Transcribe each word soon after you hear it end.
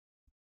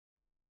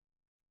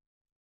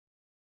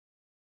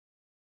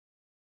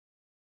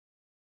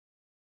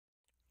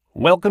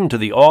Welcome to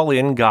the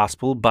All-In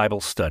Gospel Bible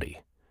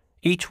Study.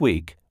 Each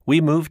week, we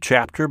move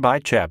chapter by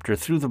chapter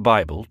through the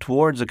Bible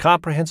towards a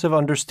comprehensive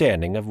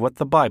understanding of what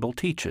the Bible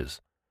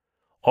teaches.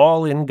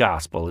 All-In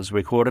Gospel is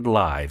recorded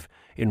live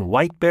in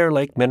White Bear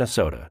Lake,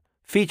 Minnesota,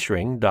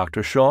 featuring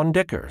Dr. Sean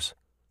Dickers.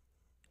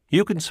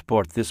 You can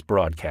support this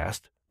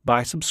broadcast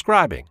by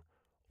subscribing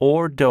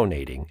or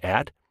donating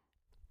at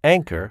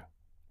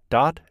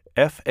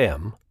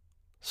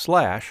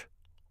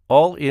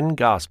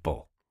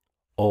anchor.fm/allingospel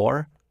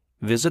or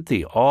visit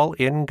the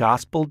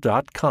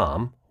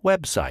allingospel.com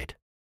website.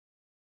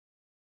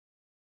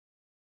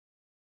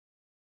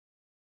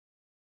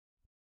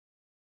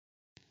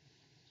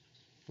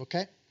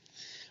 Okay,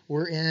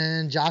 we're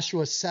in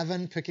Joshua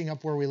 7, picking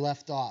up where we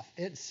left off.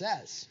 It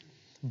says,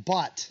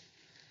 but,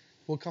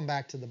 we'll come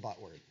back to the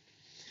but word.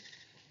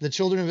 The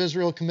children of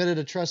Israel committed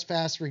a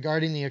trespass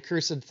regarding the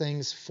accursed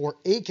things, for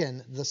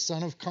Achan, the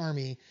son of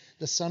Carmi,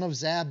 the son of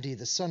Zabdi,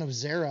 the son of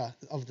Zerah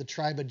of the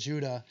tribe of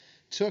Judah,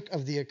 took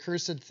of the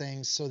accursed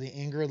things, so the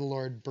anger of the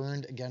Lord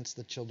burned against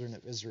the children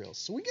of Israel.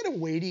 So we get a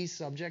weighty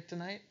subject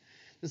tonight.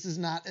 This is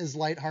not as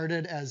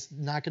lighthearted as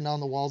knocking down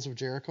the walls of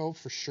Jericho,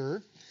 for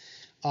sure.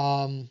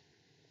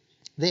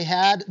 They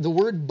had the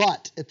word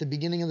but at the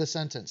beginning of the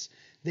sentence.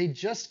 They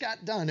just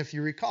got done, if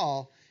you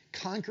recall,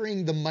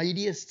 conquering the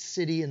mightiest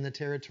city in the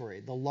territory,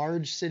 the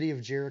large city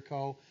of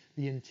Jericho.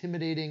 The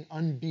intimidating,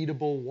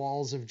 unbeatable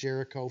walls of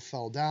Jericho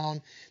fell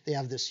down. They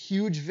have this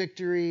huge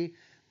victory.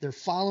 They're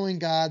following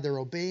God. They're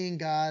obeying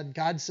God.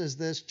 God says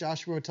this.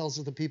 Joshua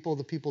tells the people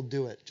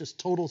do it. Just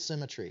total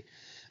symmetry.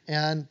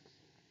 And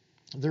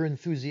they're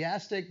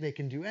enthusiastic. They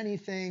can do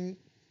anything.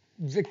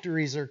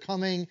 Victories are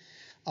coming.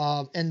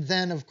 And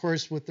then, of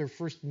course, with their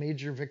first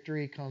major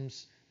victory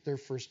comes their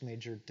first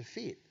major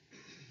defeat.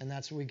 And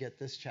that's what we get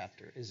this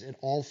chapter, is it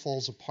all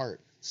falls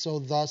apart. So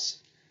thus,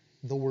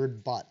 the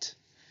word but.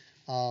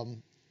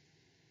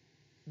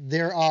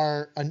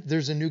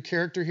 There's a new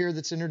character here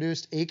that's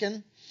introduced,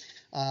 Achan.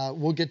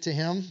 We'll get to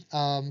him.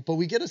 But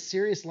we get a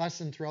serious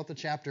lesson throughout the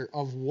chapter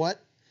of what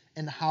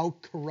and how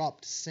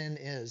corrupt sin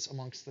is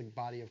amongst the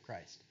body of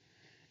Christ.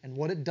 And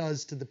what it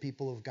does to the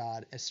people of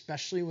God,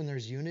 especially when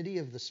there's unity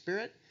of the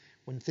Spirit,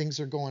 when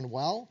things are going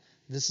well.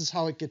 This is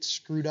how it gets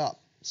screwed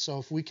up. So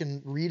if we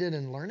can read it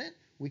and learn it,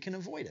 we can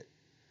avoid it.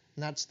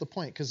 And that's the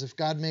point, because if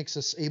God makes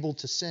us able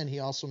to sin, he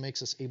also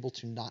makes us able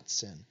to not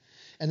sin.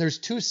 And there's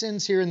two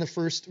sins here in the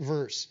first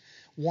verse.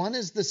 One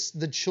is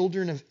the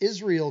children of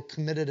Israel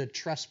committed a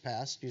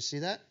trespass. Do you see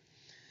that?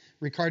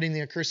 Regarding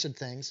the accursed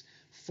things.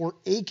 For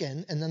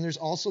Achan, and then there's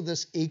also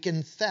this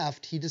Achan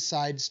theft, he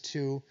decides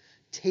to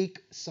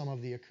take some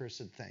of the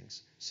accursed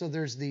things. So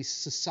there's the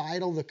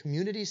societal, the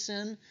community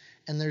sin,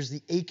 and there's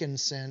the Achan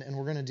sin, and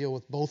we're going to deal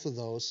with both of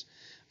those.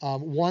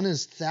 One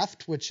is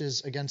theft, which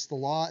is against the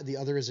law. The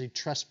other is a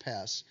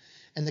trespass.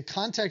 And the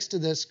context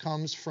of this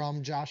comes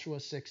from Joshua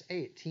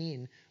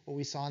 6:18, what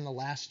we saw in the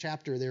last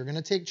chapter. They were going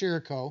to take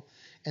Jericho,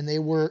 and they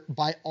were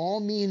by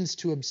all means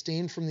to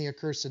abstain from the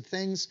accursed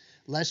things,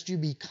 lest you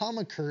become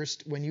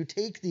accursed when you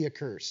take the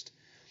accursed.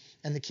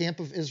 And the camp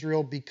of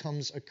Israel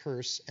becomes a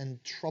curse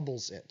and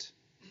troubles it.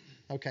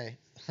 Okay.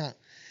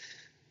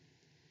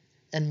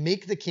 And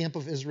make the camp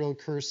of Israel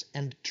curse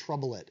and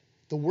trouble it.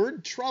 The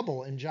word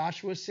trouble in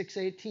Joshua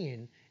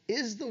 6:18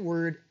 is the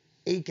word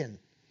Achan.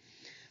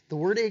 The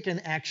word Achan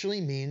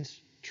actually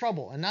means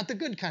trouble, and not the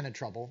good kind of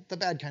trouble, the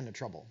bad kind of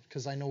trouble,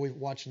 because I know we've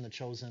watched in The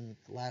Chosen,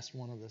 last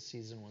one of the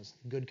season was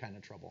good kind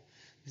of trouble.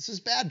 This is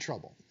bad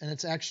trouble, and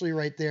it's actually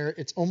right there.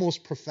 It's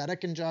almost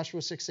prophetic in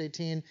Joshua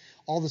 6:18.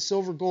 All the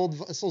silver, gold,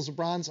 vessels of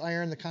bronze,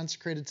 iron, the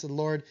consecrated to the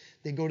Lord,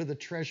 they go to the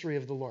treasury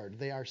of the Lord.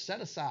 They are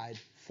set aside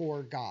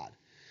for God.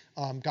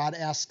 God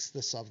asks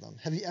this of them.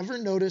 Have you ever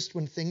noticed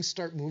when things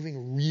start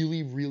moving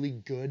really, really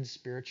good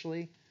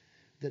spiritually,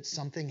 that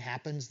something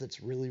happens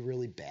that's really,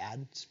 really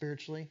bad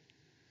spiritually?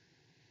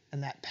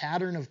 And that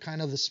pattern of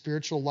kind of the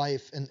spiritual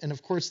life, and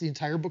of course the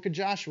entire book of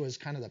Joshua is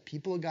kind of the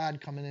people of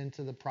God coming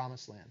into the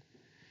promised land.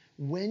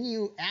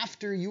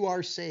 After you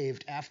are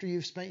saved, after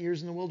you've spent years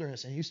in the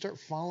wilderness, and you start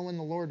following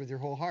the Lord with your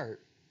whole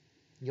heart,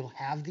 you'll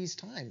have these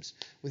times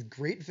with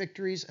great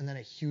victories and then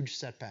a huge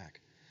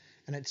setback.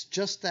 And it's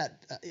just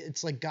that,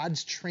 it's like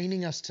God's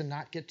training us to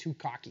not get too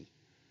cocky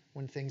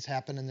when things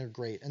happen and they're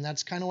great. And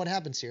that's kind of what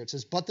happens here. It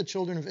says, but the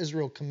children of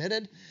Israel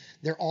committed.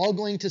 They're all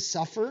going to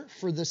suffer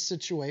for this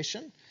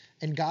situation.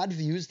 And God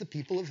views the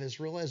people of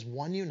Israel as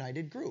one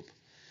united group.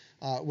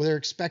 They're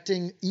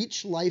expecting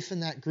each life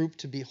in that group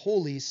to be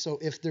holy. So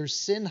if there's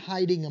sin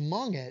hiding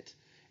among it,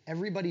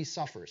 everybody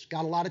suffers.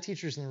 Got a lot of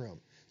teachers in the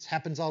room. This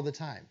happens all the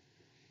time.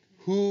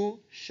 Who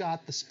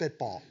shot the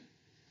spitball?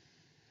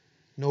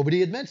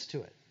 Nobody admits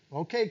to it.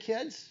 Okay,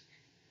 kids,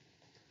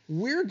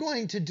 we're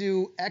going to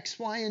do X,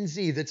 Y, and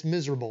Z that's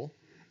miserable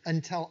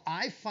until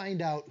I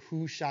find out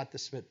who shot the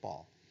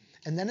spitball.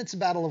 And then it's a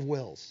battle of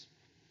wills.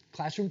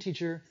 Classroom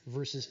teacher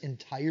versus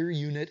entire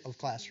unit of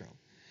classroom.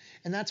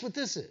 And that's what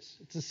this is.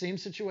 It's the same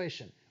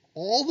situation.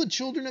 All the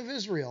children of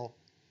Israel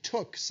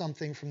took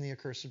something from the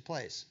accursed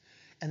place.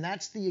 And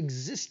that's the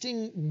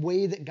existing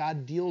way that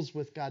God deals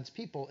with God's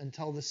people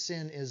until the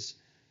sin is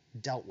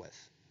dealt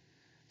with.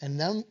 And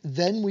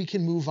then we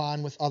can move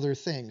on with other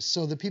things.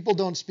 So the people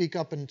don't speak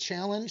up and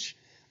challenge,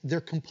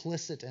 they're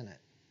complicit in it.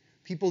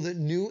 People that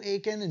knew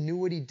Achan and knew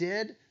what he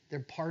did, they're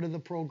part of the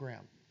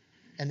program.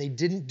 And they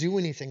didn't do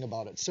anything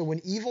about it. So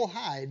when evil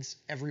hides,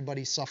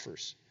 everybody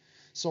suffers.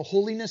 So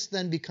holiness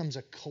then becomes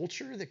a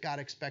culture that God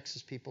expects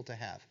his people to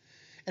have.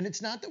 And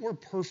it's not that we're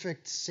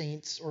perfect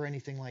saints or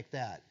anything like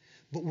that,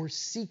 but we're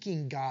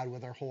seeking God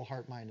with our whole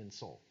heart, mind, and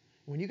soul.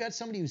 When you got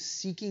somebody who's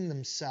seeking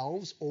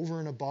themselves over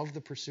and above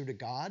the pursuit of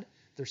God,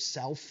 they're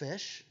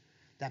selfish,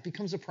 that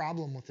becomes a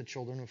problem with the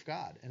children of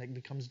God, and it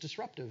becomes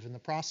disruptive in the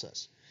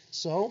process.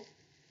 So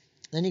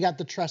then you got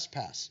the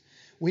trespass.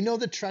 We know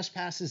that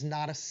trespass is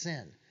not a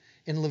sin.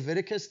 In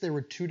Leviticus, there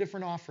were two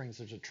different offerings.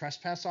 There's a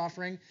trespass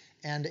offering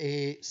and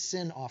a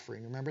sin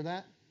offering. Remember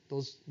that?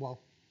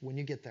 When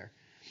you get there.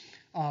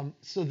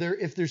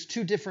 If there's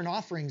two different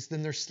offerings,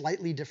 then they're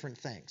slightly different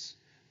things.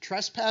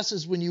 Trespass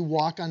is when you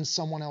walk on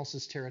someone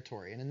else's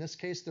territory. And in this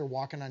case, they're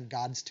walking on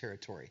God's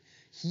territory.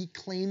 He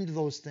claimed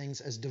those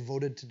things as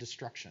devoted to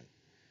destruction.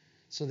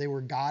 So they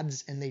were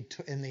God's, and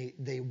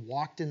they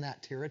walked in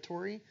that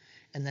territory.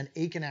 And then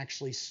Achan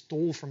actually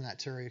stole from that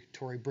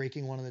territory,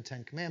 breaking one of the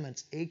 10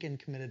 commandments. Achan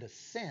committed a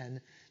sin.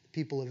 The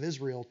people of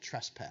Israel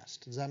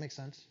trespassed. Does that make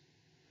sense?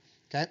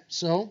 Okay,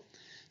 so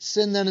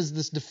sin then is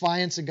this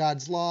defiance of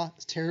God's law.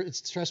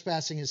 It's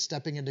trespassing is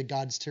stepping into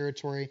God's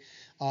territory.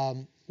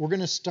 We're going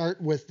to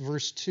start with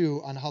verse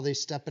 2 on how they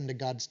step into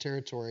God's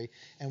territory,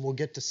 and we'll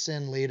get to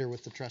sin later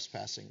with the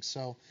trespassing.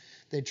 So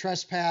they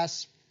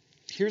trespass.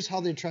 Here's how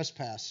they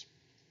trespass.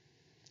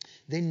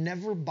 They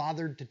never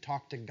bothered to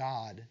talk to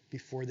God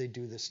before they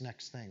do this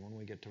next thing when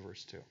we get to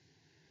verse 2.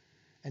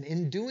 And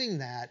in doing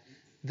that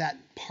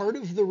part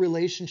of the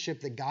relationship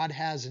that God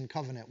has in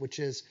covenant, which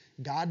is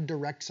God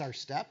directs our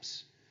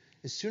steps,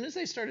 as soon as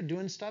they started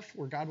doing stuff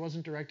where God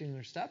wasn't directing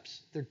their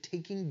steps, they're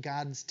taking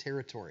God's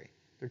territory.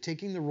 They're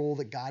taking the role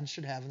that God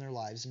should have in their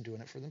lives and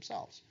doing it for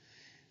themselves.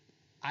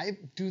 I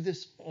do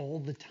this all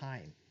the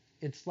time.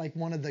 It's like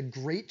one of the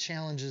great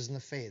challenges in the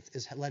faith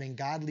is letting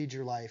God lead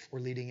your life or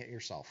leading it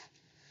yourself.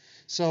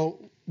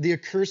 So the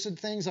accursed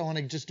things, I want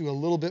to just do a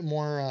little bit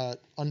more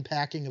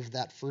unpacking of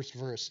that first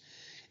verse.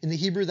 In the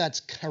Hebrew,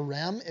 that's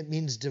karem. It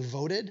means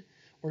devoted,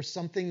 or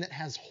something that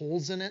has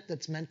holes in it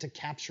that's meant to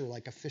capture,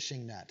 like a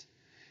fishing net.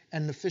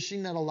 And the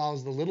fishing net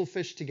allows the little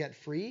fish to get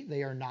free.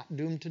 They are not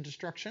doomed to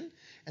destruction.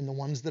 And the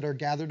ones that are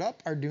gathered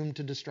up are doomed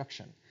to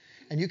destruction.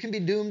 And you can be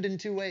doomed in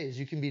two ways.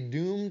 You can be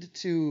doomed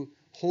to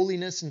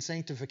holiness and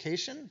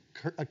sanctification,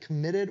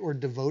 committed or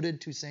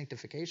devoted to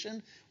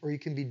sanctification, or you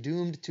can be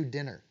doomed to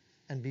dinner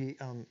and be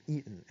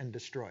eaten and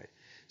destroyed.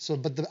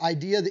 But the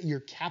idea that you're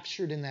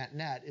captured in that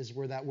net is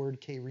where that word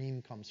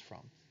kareem comes from.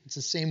 It's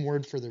the same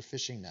word for their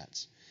fishing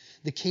nets.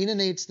 The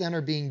Canaanites then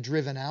are being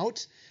driven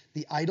out.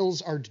 The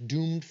idols are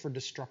doomed for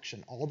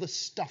destruction. All the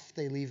stuff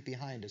they leave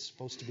behind is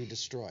supposed to be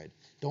destroyed.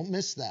 Don't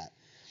miss that.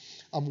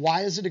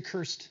 Why is it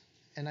accursed?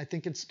 And I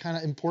think it's kind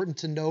of important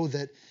to know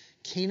that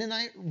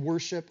Canaanite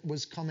worship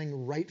was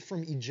coming right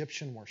from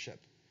Egyptian worship.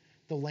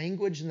 The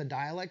language and the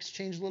dialects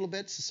change a little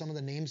bit, so some of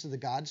the names of the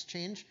gods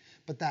change.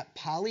 But that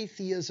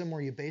polytheism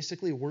where you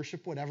basically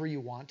worship whatever you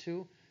want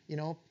to,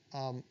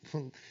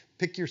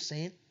 pick your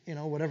saint,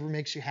 whatever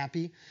makes you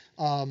happy.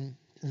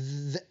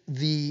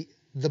 The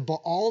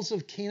Baals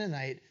of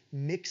Canaanite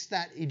mixed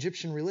that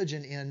Egyptian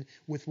religion in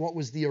with what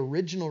was the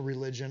original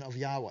religion of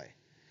Yahweh.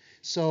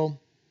 So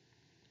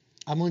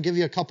I'm going to give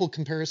you a couple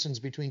comparisons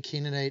between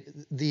Canaanite,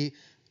 the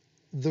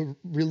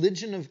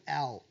religion of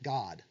El,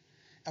 God,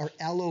 or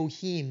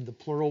Elohim, the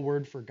plural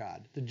word for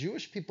God. The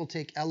Jewish people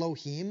take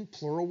Elohim,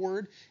 plural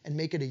word, and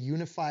make it a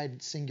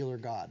unified singular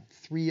God,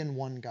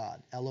 3-in-1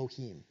 God,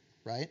 Elohim,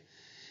 right?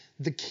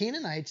 The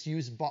Canaanites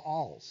use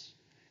Baals,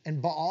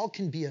 and Baal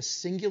can be a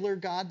singular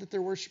God that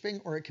they're worshiping,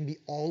 or it can be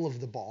all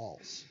of the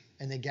Baals,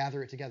 and they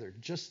gather it together,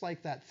 just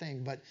like that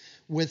thing. But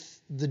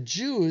with the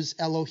Jews,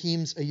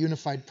 Elohim's a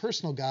unified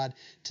personal God.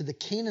 To the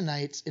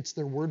Canaanites, it's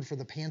their word for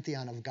the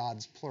pantheon of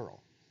gods,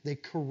 plural. They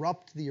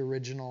corrupt the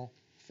original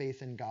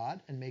faith in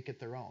God and make it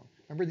their own.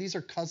 Remember, these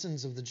are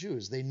cousins of the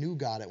Jews. They knew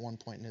God at one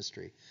point in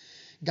history.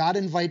 God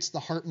invites the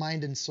heart,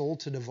 mind, and soul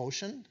to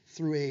devotion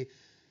through a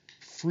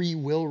free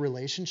will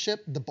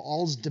relationship. The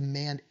Baals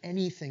demand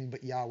anything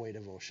but Yahweh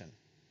devotion.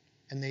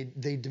 And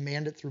they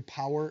demand it through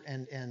power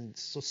and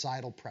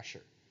societal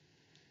pressure.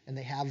 And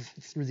they have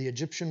through the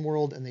Egyptian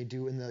world, and they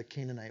do in the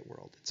Canaanite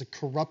world. It's a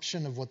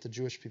corruption of what the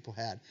Jewish people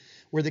had.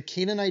 Where the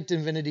Canaanite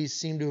divinities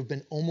seem to have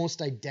been almost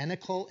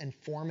identical in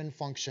form and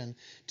function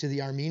to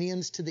the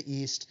Armenians to the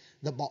east,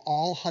 the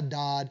Baal,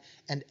 Hadad,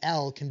 and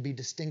El can be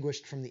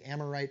distinguished from the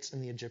Amorites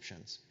and the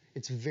Egyptians.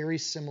 It's very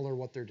similar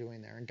what they're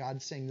doing there. And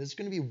God's saying there's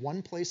going to be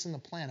one place on the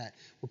planet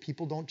where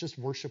people don't just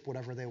worship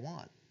whatever they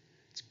want.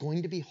 It's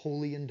going to be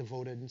holy and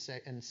devoted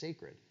and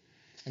sacred.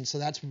 And so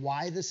that's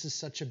why this is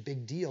such a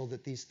big deal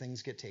that these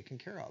things get taken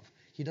care of.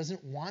 He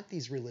doesn't want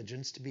these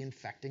religions to be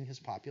infecting his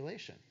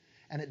population.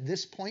 And at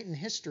this point in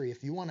history,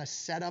 if you want to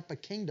set up a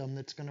kingdom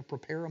that's going to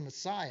prepare a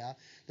Messiah,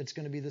 that's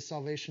going to be the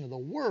salvation of the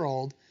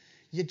world,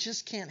 You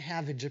just can't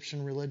have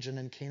Egyptian religion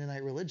and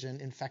Canaanite religion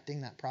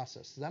infecting that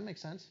process. Does that make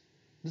sense?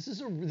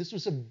 This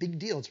was a big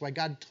deal. It's why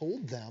God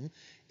told them,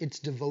 it's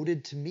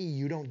devoted to me.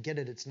 You don't get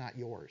it. It's not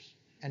yours.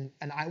 And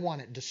I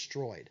want it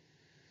destroyed.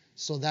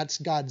 So that's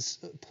God's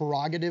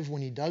prerogative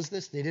when he does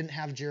this. They didn't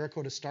have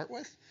Jericho to start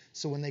with.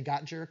 So when they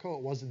got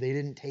Jericho, they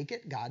didn't take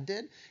it. God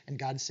did. And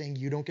God's saying,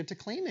 you don't get to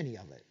claim any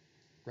of it,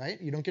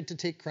 right? You don't get to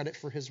take credit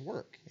for his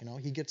work.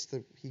 He gets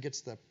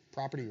the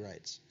property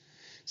rights.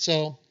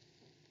 So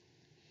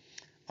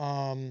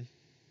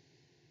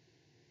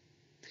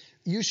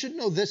you should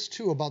know this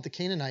too about the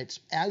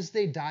Canaanites. As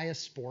they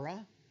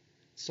diaspora,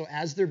 so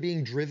as they're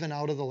being driven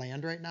out of the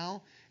land right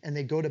now, and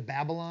they go to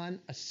Babylon,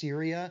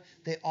 Assyria,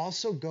 they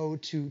also go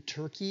to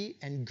Turkey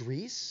and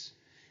Greece,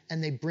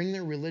 and they bring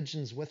their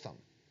religions with them.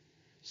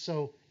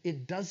 So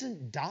it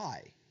doesn't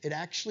die. It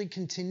actually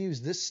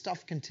continues. This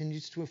stuff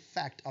continues to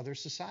affect other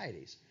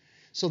societies.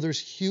 So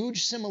there's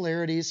huge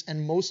similarities,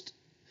 and most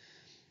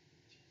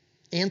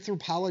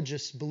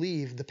anthropologists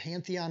believe the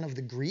pantheon of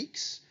the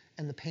Greeks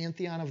and the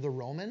pantheon of the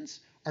Romans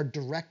are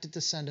direct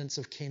descendants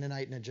of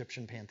Canaanite and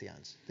Egyptian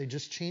pantheons. They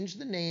just changed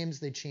the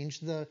names, they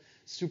changed the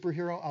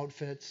superhero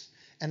outfits,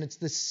 and it's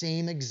the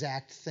same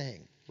exact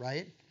thing,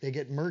 right? They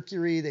get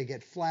Mercury, they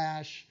get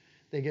Flash,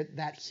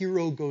 that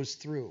hero goes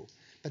through.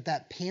 But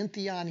that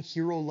pantheon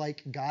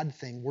hero-like God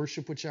thing,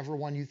 worship whichever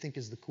one you think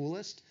is the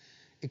coolest,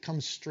 it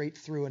comes straight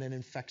through and it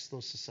infects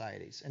those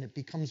societies. And it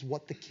becomes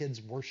what the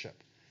kids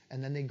worship.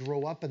 And then they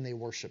grow up and they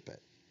worship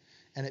it.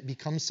 And it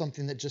becomes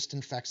something that just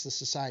infects the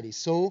society.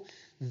 So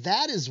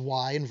that is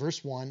why, in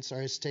verse 1,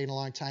 sorry, it's taking a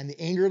long time, the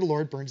anger of the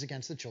Lord burns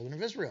against the children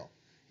of Israel.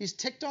 He's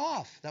ticked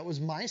off. That was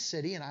my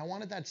city, and I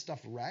wanted that stuff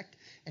wrecked.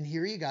 And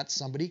here you got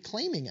somebody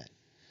claiming it.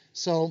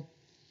 So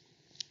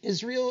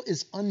Israel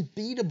is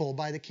unbeatable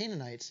by the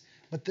Canaanites,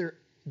 but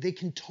they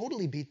can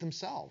totally beat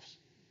themselves.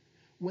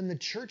 When the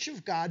church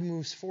of God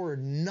moves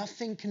forward,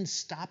 nothing can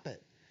stop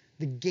it.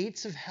 The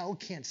gates of hell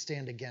can't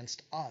stand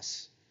against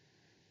us.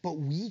 But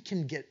we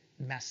can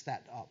mess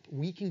that up.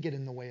 We can get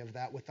in the way of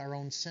that with our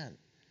own sin.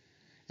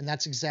 And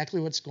that's exactly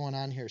what's going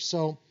on here.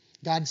 So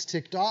God's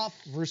ticked off.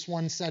 Verse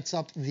 1 sets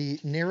up the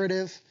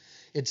narrative.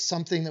 It's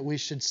something that we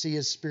should see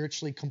as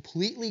spiritually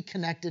completely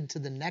connected to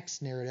the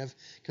next narrative,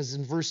 because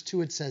in verse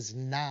 2 it says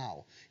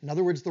now. In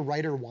other words, the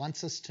writer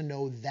wants us to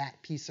know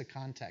that piece of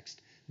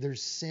context.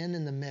 There's sin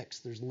in the mix.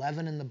 There's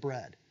leaven in the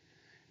bread.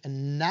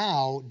 And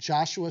now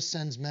Joshua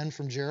sends men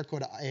from Jericho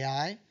to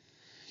Ai,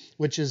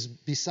 which is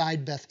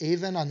beside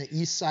Beth-aven on the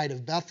east side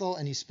of Bethel,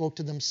 and he spoke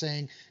to them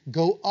saying,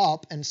 go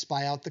up and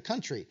spy out the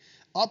country.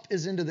 Up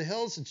is into the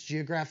hills. It's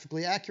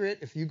geographically accurate.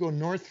 If you go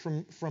north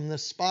from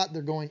this spot,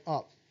 they're going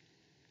up.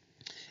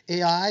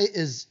 Ai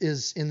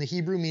is in the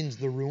Hebrew means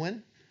the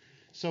ruin.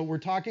 So we're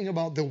talking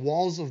about the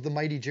walls of the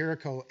mighty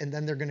Jericho, and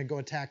then they're going to go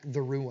attack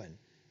the ruin,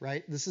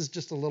 right? This is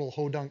just a little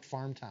hodunk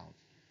farm town.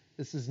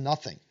 This is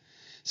nothing.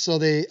 So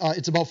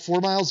it's about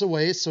 4 miles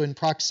away, so in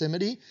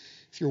proximity.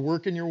 If you're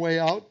working your way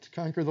out to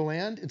conquer the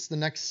land, it's the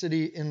next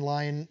city in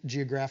line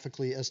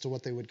geographically as to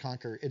what they would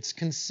conquer. It's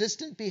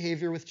consistent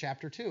behavior with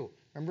chapter 2.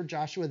 Remember,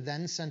 Joshua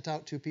then sent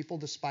out 2 people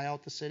to spy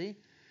out the city?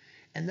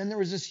 And then there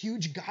was this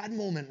huge God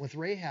moment with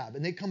Rahab.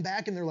 And they come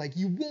back and they're like,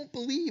 you won't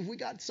believe we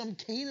got some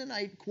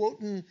Canaanite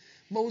quoting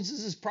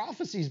Moses'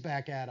 prophecies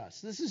back at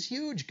us. This is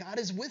huge. God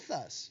is with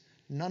us.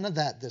 None of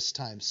that this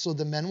time. So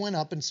the men went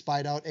up and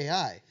spied out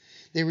Ai.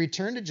 They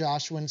returned to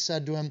Joshua and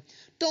said to him,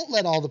 don't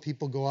let all the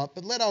people go up,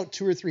 but let out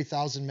 2,000 or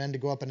 3,000 men to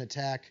go up and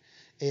attack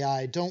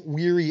Ai. Don't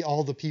weary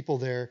all the people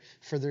there,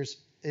 for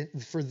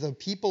the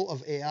people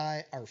of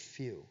Ai are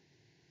few.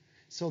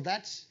 So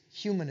that's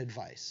human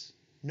advice.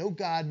 No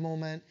God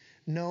moment.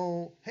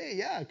 No, hey,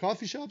 yeah,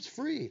 coffee shop's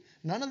free.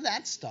 None of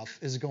that stuff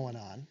is going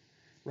on,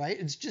 right?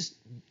 It's just,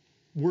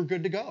 we're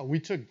good to go. We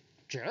took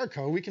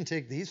Jericho. We can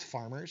take these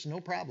farmers,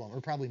 no problem.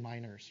 Or probably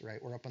miners,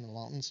 right? We're up in the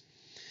mountains.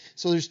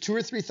 So there's 2,000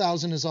 or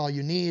 3,000 is all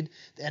you need.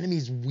 The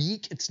enemy's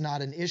weak. It's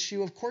not an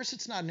issue. Of course,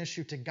 it's not an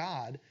issue to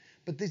God.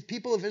 But these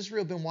people of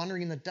Israel have been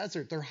wandering in the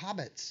desert. They're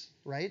hobbits,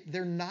 right?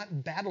 They're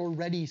not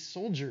battle-ready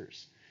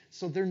soldiers.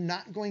 So they're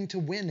not going to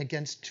win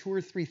against 2,000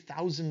 or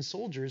 3,000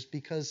 soldiers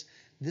because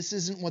this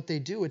isn't what they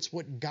do. It's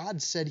what God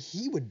said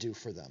he would do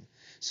for them.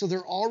 So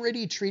they're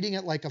already treating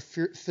it like a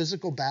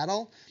physical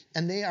battle,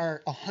 and they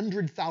are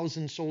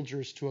 100,000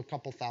 soldiers to a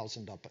couple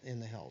thousand up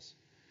in the hills.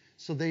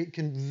 So they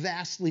can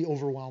vastly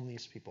overwhelm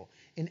these people.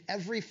 In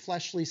every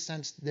fleshly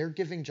sense, they're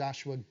giving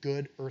Joshua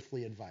good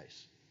earthly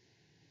advice,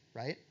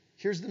 right?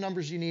 Here's the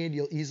numbers you need.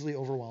 You'll easily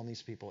overwhelm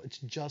these people. It's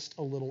just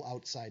a little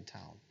outside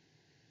town.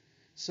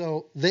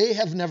 So they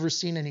have never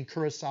seen any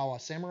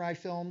Kurosawa samurai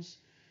films.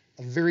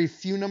 A very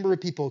few number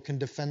of people can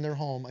defend their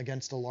home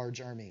against a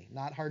large army.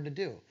 Not hard to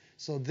do.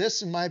 So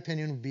this, in my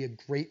opinion, would be a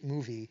great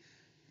movie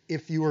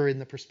if you were in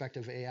the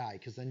perspective of Ai,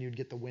 because then you'd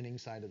get the winning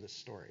side of the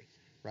story,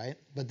 right?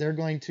 But they're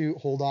going to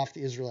hold off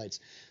the Israelites.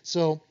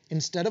 So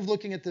instead of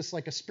looking at this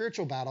like a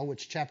spiritual battle,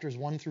 which chapters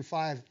 1 through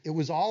 5, it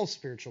was all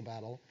spiritual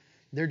battle,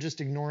 they're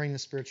just ignoring the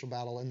spiritual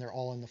battle, and they're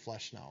all in the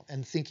flesh now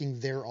and thinking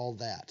they're all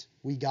that.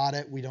 We got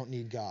it. We don't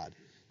need God.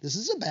 This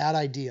is a bad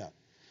idea.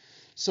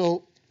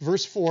 So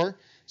verse 4,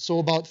 so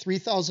about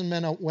 3,000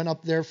 men went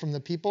up there from the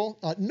people.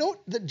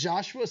 Note that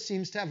Joshua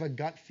seems to have a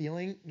gut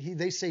feeling.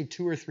 They say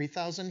 2 or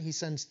 3,000. He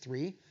sends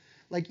 3.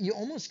 Like, you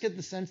almost get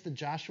the sense that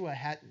Joshua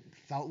had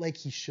felt like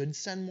he should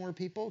send more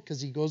people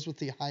because he goes with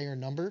the higher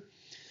number.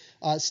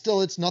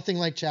 Still, it's nothing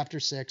like chapter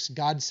 6.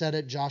 God said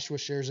it, Joshua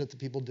shares it, the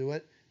people do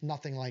it.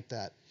 Nothing like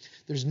that.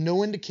 There's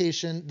no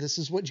indication. This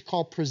is what you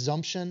call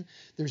presumption.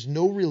 There's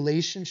no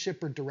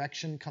relationship or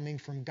direction coming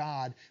from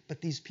God, but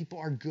these people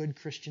are good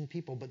Christian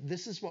people. But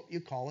this is what you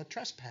call a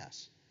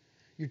trespass.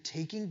 You're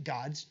taking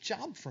God's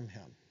job from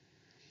him.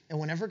 And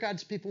whenever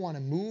God's people want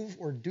to move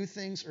or do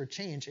things or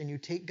change, and you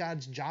take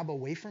God's job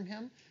away from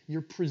him,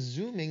 you're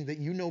presuming that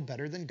you know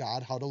better than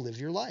God how to live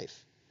your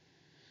life.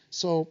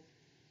 So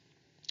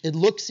it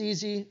looks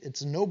easy.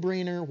 It's a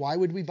no-brainer. Why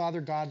would we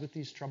bother God with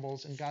these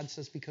troubles? And God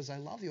says, because I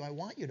love you. I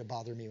want you to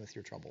bother me with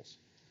your troubles.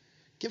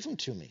 Give them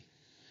to me.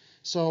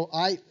 So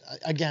I'm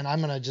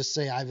going to just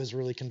say I was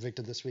really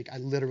convicted this week. I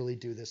literally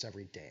do this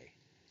every day.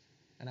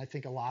 And I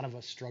think a lot of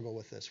us struggle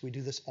with this. We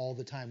do this all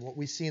the time. What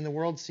we see in the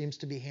world seems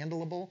to be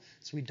handleable,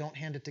 so we don't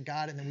hand it to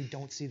God, and then we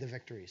don't see the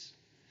victories.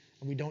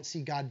 And we don't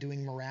see God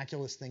doing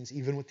miraculous things,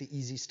 even with the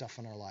easy stuff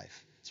in our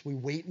life. So we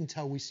wait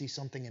until we see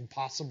something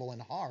impossible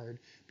and hard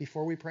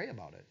before we pray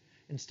about it,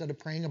 instead of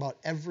praying about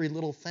every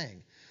little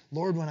thing.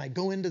 Lord, when I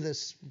go into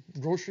this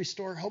grocery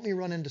store, help me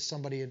run into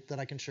somebody that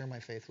I can share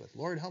my faith with.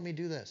 Lord, help me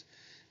do this.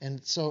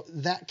 And so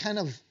that kind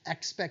of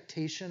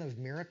expectation of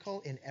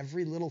miracle in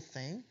every little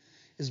thing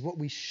is what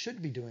we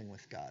should be doing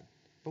with God.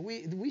 But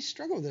we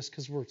struggle with this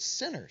because we're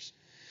sinners.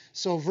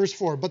 So verse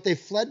 4, but they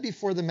fled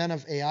before the men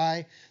of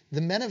Ai.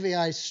 The men of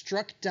Ai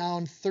struck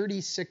down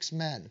 36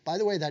 men. By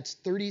the way, that's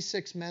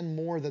 36 men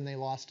more than they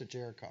lost at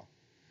Jericho.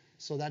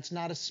 So that's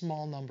not a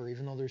small number,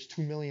 even though there's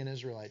 2 million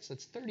Israelites.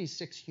 That's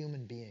 36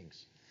 human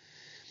beings.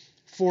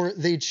 For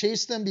they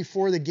chased them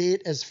before the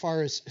gate as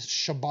far as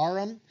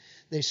Shebarim.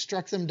 They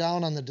struck them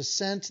down on the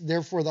descent.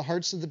 Therefore, the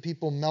hearts of the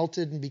people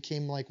melted and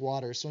became like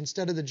water. So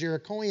instead of the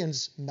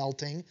Jerichoans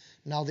melting,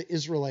 now the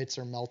Israelites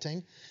are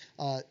melting.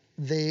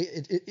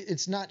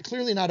 It's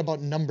clearly not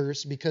about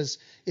numbers, because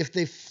if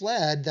they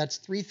fled, that's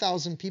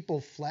 3,000 people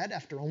fled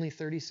after only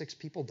 36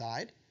 people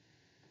died.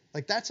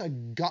 Like, that's a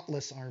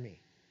gutless army,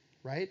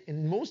 right?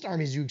 In most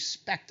armies, you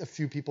expect a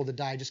few people to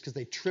die just because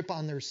they trip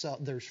on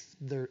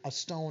a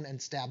stone and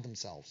stab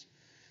themselves.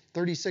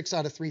 36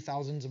 out of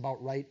 3,000 is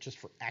about right just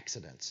for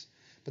accidents.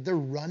 But they're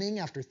running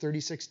after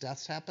 36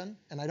 deaths happen,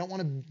 and I don't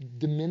want to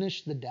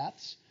diminish the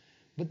deaths,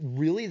 but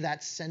really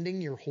that's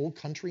sending your whole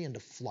country into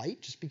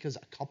flight just because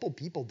a couple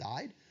people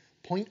died?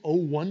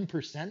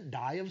 0.01%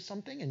 die of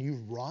something and you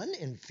run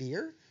in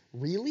fear?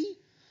 Really?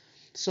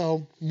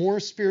 So more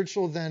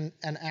spiritual than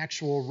an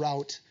actual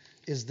rout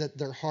is that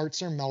their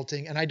hearts are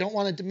melting, and I don't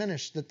want to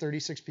diminish that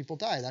 36 people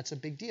die. That's a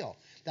big deal.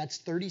 That's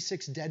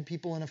 36 dead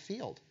people in a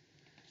field.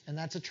 And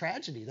that's a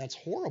tragedy. That's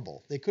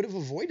horrible. They could have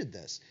avoided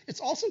this.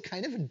 It's also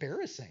kind of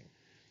embarrassing,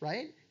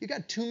 right? You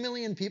got 2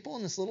 million people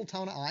in this little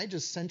town of Ai,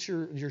 just sent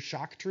your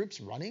shock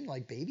troops running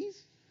like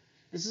babies.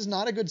 This is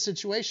not a good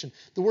situation.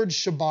 The word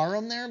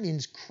Shebarim there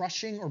means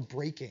crushing or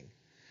breaking,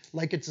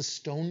 like it's a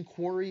stone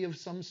quarry of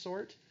some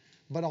sort,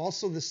 but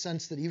also the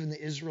sense that even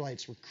the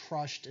Israelites were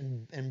crushed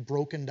and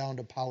broken down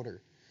to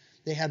powder.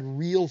 They had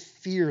real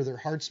fear. Their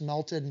hearts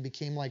melted and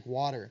became like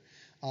water.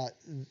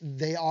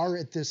 They are,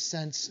 at this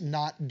sense,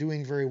 not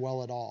doing very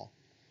well at all.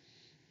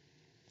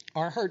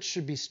 Our hearts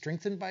should be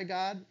strengthened by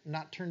God,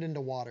 not turned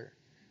into water.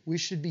 We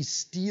should be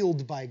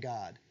steeled by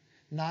God,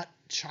 not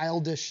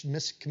childish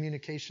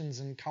miscommunications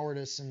and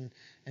cowardice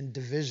and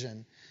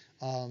division.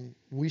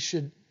 We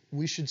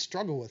should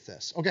struggle with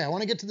this. Okay, I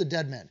want to get to the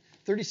dead men.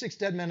 36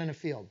 dead men in a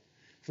field.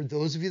 For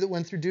those of you that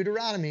went through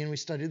Deuteronomy and we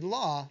studied the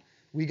law,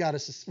 we got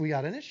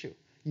an issue.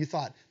 You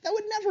thought, that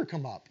would never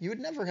come up. You would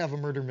never have a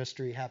murder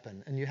mystery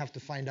happen, and you have to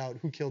find out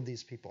who killed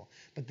these people.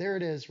 But there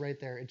it is right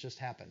there. It just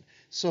happened.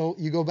 So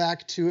you go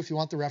back to, if you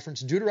want the reference,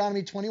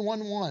 Deuteronomy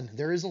 21:1.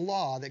 There is a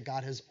law that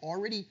God has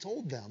already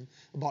told them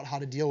about how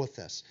to deal with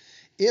this.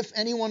 If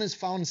anyone is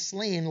found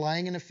slain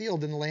lying in a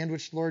field in the land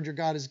which the Lord your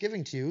God is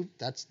giving to you,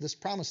 that's this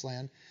promised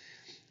land,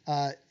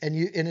 and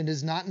it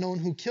is not known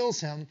who kills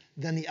him,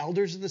 then the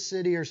elders of the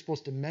city are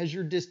supposed to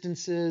measure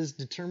distances,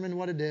 determine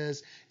what it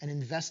is, and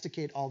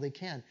investigate all they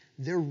can.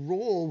 Their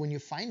role, when you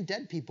find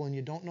dead people and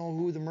you don't know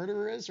who the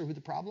murderer is or who the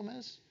problem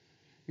is,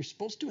 you're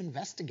supposed to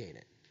investigate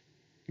it.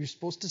 You're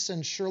supposed to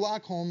send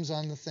Sherlock Holmes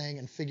on the thing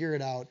and figure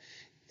it out.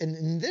 And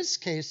in this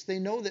case, they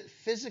know that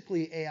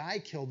physically Ai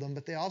killed them,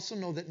 but they also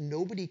know that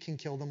nobody can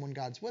kill them when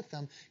God's with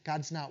them.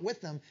 God's not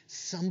with them.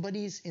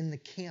 Somebody's in the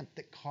camp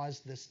that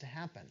caused this to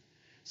happen.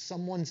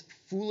 Someone's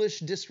foolish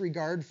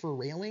disregard for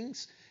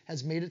railings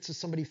has made it so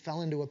somebody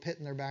fell into a pit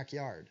in their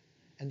backyard.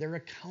 And they're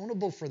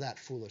accountable for that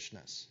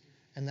foolishness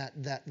and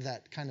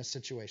that kind of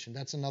situation.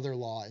 That's another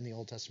law in the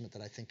Old Testament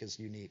that I think is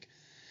unique.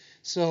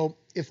 So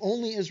if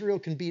only Israel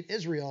can beat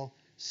Israel,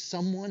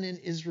 someone in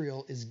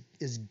Israel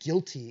is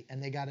guilty,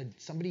 and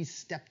somebody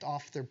stepped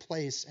off their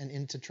place and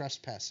into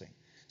trespassing.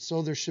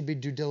 So there should be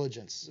due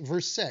diligence.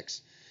 Verse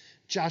 6,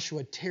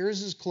 Joshua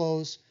tears his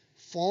clothes,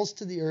 falls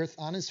to the earth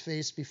on his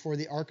face before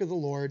the ark of the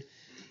Lord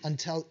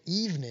until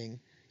evening,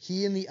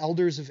 he and the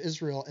elders of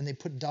Israel, and they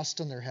put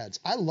dust on their heads.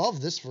 I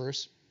love this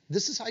verse.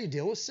 This is how you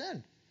deal with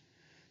sin.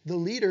 The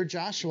leader,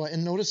 Joshua,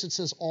 and notice it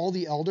says all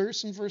the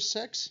elders in verse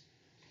 6,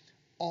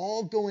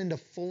 all go into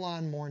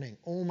full-on mourning.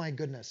 Oh my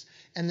goodness.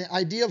 And the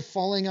idea of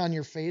falling on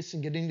your face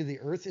and getting to the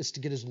earth is to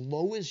get as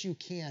low as you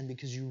can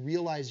because you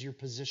realize your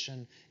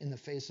position in the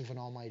face of an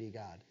almighty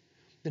God.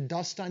 The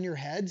dust on your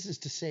heads is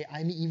to say,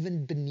 I'm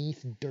even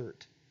beneath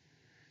dirt.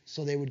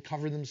 So they would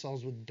cover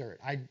themselves with dirt.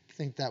 I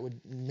think that would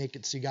make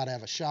it so you got to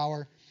have a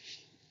shower.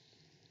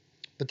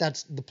 But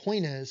the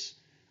point is,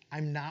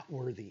 I'm not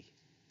worthy.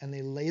 And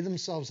they lay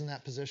themselves in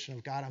that position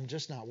of, God, I'm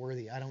just not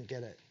worthy. I don't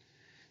get it.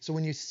 So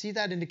when you see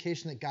that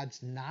indication that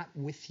God's not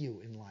with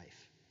you in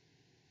life,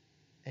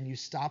 and you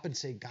stop and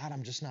say, God,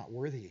 I'm just not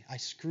worthy. I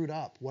screwed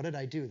up. What did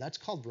I do? That's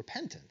called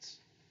repentance,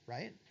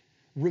 right?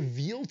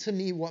 Reveal to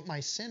me what my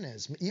sin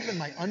is, even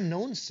my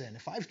unknown sin.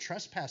 If I've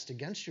trespassed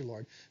against you,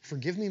 Lord,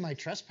 forgive me my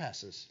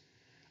trespasses.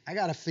 I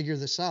got to figure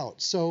this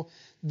out. So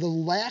the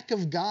lack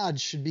of God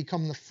should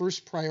become the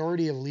first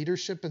priority of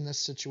leadership in this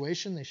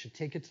situation. They should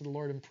take it to the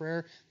Lord in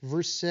prayer.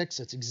 Verse 6,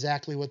 that's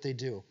exactly what they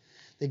do.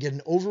 They get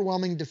an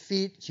overwhelming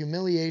defeat,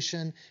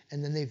 humiliation,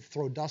 and then they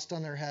throw dust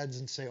on their heads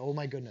and say, oh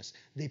my goodness.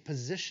 They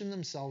position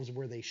themselves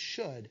where they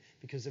should,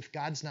 because if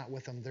God's not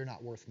with them, they're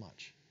not worth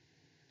much.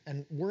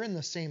 And we're in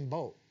the same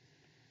boat.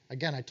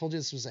 Again, I told you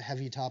this was a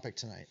heavy topic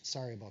tonight.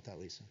 Sorry about that,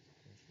 Lisa.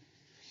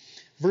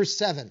 Verse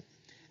 7,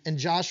 and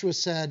Joshua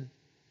said,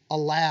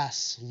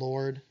 alas,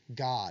 Lord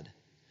God,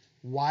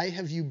 why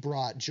have you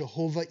brought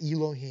Jehovah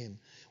Elohim?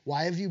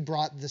 Why have you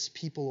brought this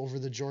people over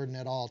the Jordan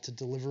at all to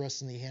deliver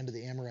us in the hand of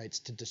the Amorites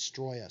to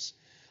destroy us?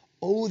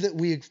 Oh, that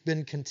we have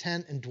been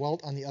content and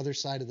dwelt on the other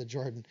side of the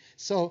Jordan.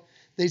 So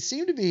they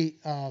seem to be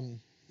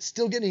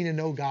still getting to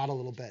know God a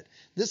little bit.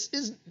 This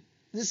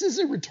is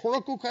a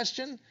rhetorical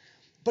question,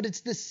 but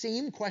it's the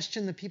same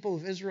question the people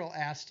of Israel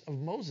asked of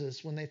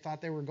Moses when they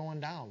thought they were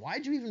going down.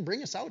 Why'd you even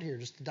bring us out here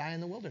just to die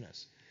in the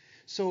wilderness?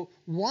 So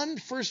one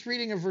first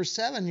reading of verse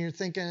 7, you're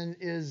thinking,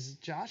 is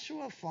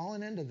Joshua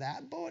falling into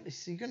that boat?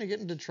 Is he going to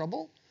get into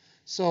trouble?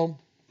 So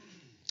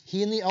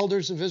he and the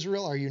elders of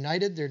Israel are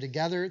united. They're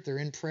together. They're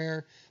in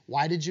prayer.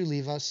 Why did you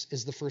leave us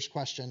is the first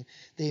question.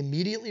 They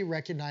immediately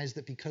recognize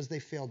that because they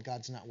failed,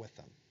 God's not with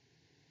them.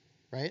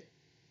 Right?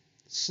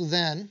 So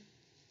then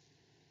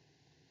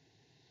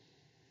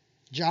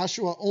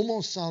Joshua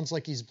almost sounds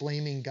like he's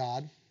blaming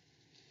God,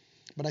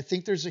 but I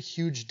think there's a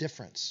huge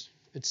difference.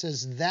 It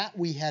says that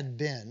we had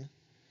been.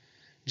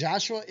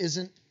 Joshua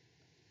isn't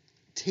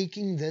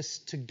taking this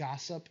to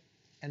gossip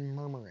and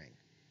murmuring,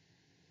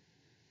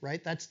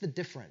 right? That's the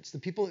difference. The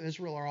people of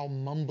Israel are all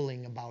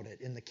mumbling about it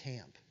in the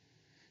camp.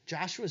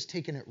 Joshua's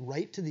taken it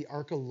right to the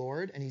ark of the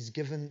Lord, and he's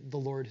given the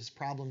Lord his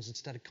problems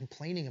instead of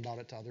complaining about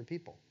it to other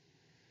people,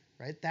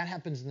 right? That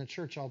happens in the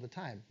church all the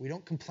time. We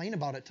don't complain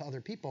about it to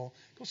other people.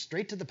 Go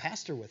straight to the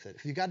pastor with it.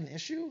 If you got an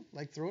issue,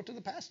 throw it to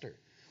the pastor.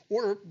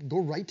 Or go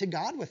right to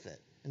God with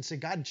it. And say,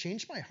 God,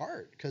 change my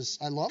heart because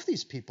I love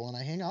these people and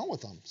I hang out with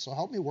them. So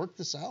help me work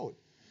this out.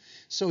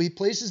 So he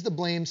places the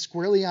blame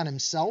squarely on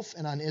himself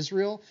and on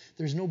Israel.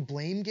 There's no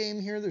blame game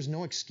here. There's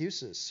no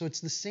excuses. So it's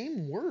the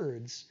same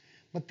words,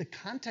 but the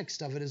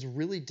context of it is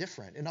really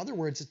different. In other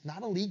words, it's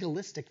not a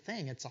legalistic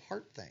thing. It's a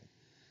heart thing.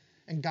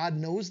 And God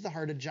knows the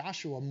heart of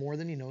Joshua more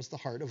than he knows the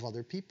heart of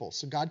other people.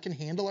 So God can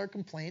handle our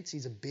complaints.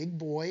 He's a big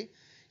boy.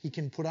 He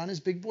can put on his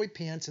big boy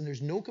pants, and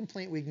there's no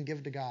complaint we can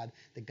give to God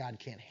that God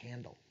can't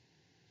handle.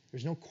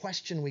 There's no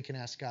question we can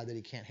ask God that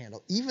he can't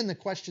handle. Even the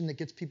question that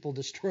gets people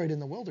destroyed in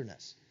the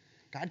wilderness.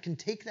 God can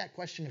take that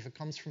question if it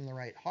comes from the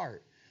right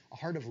heart, a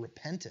heart of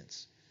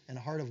repentance and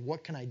a heart of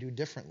what can I do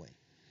differently.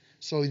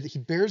 So he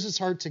bears his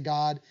heart to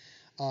God.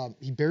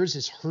 He bears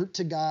his hurt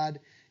to God.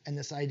 And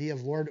this idea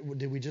of, Lord,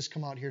 did we just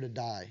come out here to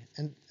die?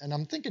 And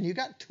I'm thinking, you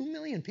got 2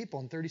 million people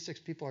and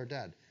 36 people are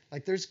dead.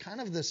 There's kind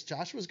of this,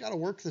 Joshua's got to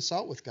work this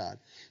out with God.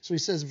 So he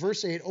says,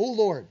 verse 8, O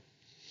Lord,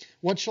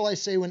 what shall I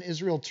say when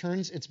Israel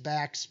turns its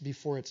backs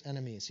before its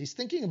enemies? He's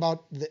thinking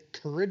about the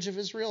courage of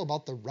Israel,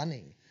 about the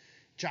running.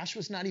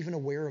 Joshua's not even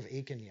aware of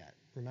Achan yet.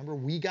 Remember,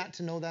 we got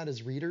to know that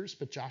as readers,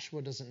 but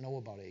Joshua doesn't know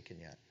about Achan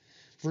yet.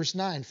 Verse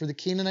 9, for the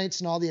Canaanites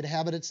and all the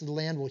inhabitants of the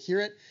land will hear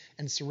it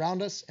and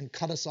surround us and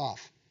cut us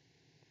off,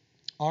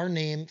 our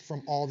name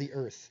from all the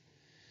earth.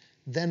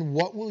 Then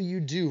what will you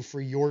do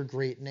for your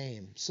great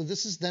name? So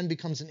this then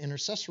becomes an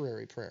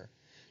intercessory prayer.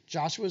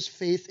 Joshua's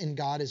faith in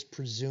God is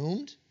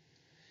presumed.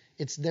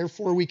 It's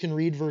therefore we can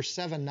read verse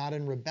 7 not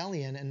in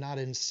rebellion and not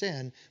in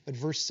sin, but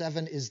verse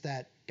 7 is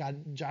that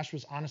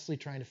Joshua's honestly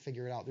trying to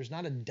figure it out. There's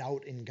not a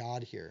doubt in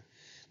God here.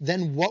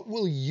 Then what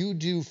will you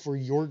do for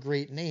your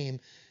great name?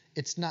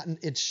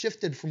 It's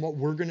shifted from what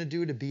we're going to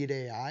do to beat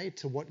AI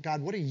to what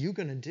are you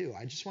going to do?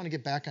 I just want to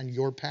get back on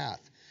your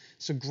path.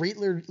 So great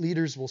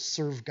leaders will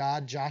serve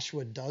God.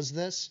 Joshua does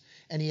this,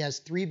 and he has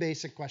 3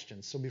 basic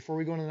questions. So before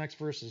we go into the next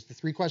verses, the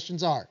 3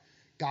 questions are,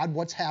 God,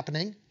 what's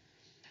happening?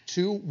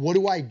 2, what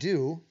do I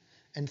do?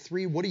 And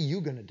 3, what are you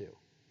going to do?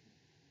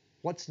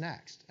 What's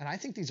next? And I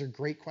think these are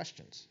great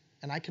questions.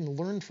 And I can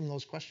learn from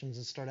those questions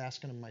and start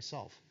asking them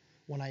myself.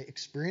 When I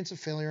experience a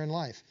failure in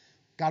life,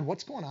 God,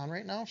 what's going on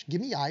right now? Give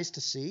me eyes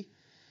to see.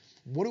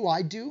 What do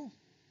I do?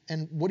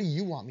 And what do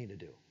you want me to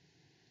do?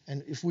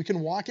 And if we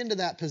can walk into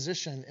that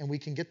position and we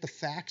can get the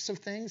facts of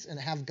things and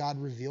have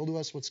God reveal to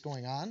us what's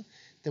going on,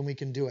 then we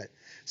can do it.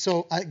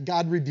 So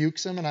God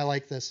rebukes him, and I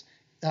like this.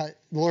 The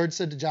Lord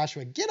said to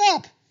Joshua, get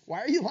up. Why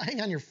are you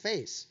lying on your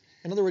face?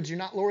 In other words, you're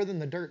not lower than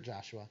the dirt,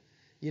 Joshua.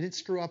 You didn't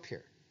screw up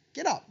here.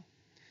 Get up.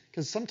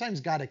 Because sometimes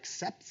God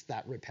accepts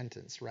that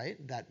repentance, right?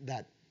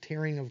 That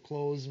tearing of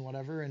clothes and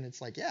whatever. And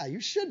it's like, yeah,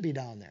 you should be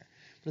down there.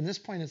 But in this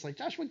point, it's like,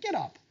 Joshua, get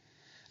up.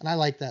 And I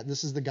like that.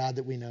 This is the God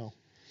that we know.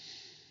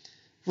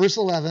 Verse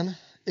 11,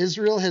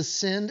 Israel has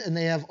sinned, and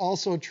they have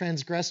also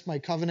transgressed my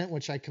covenant,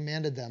 which I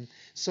commanded them.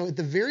 So at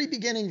the very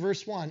beginning,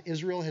 verse 1,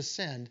 Israel has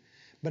sinned.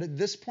 But at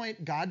this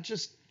point, God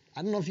just,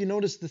 I don't know if you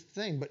noticed this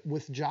thing, but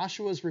with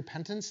Joshua's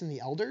repentance and the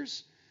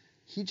elders,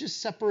 he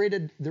just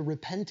separated the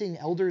repenting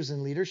elders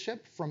and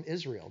leadership from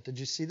Israel. Did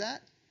you see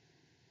that?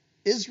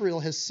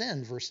 Israel has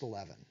sinned, verse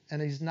 11, and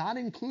he's not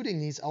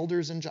including these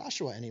elders and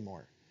Joshua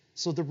anymore.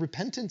 So the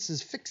repentance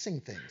is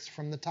fixing things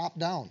from the top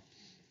down.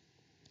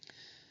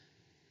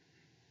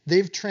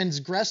 They've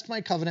transgressed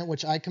my covenant,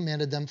 which I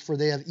commanded them, for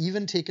they have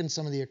even taken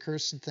some of the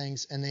accursed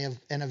things, and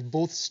have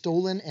both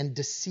stolen and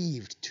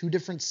deceived, two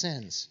different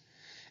sins.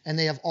 And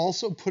they have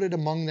also put it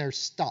among their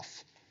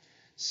stuff.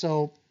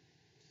 So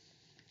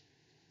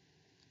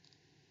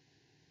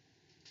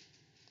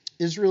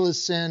Israel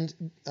has sinned.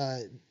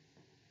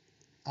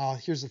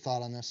 Here's a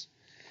thought on this.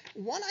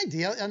 One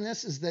idea on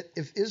this is that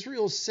if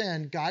Israel's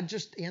sinned, God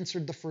just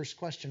answered the first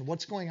question.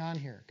 What's going on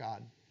here,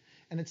 God?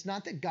 And it's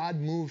not that God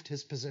moved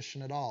his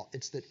position at all.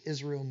 It's that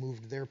Israel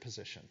moved their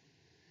position.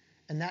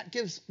 And that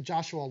gives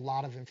Joshua a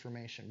lot of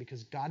information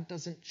because God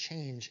doesn't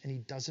change and he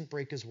doesn't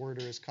break his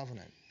word or his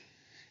covenant.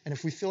 And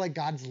if we feel like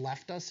God's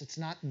left us, it's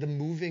not the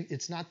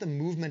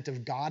movement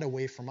of God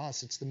away from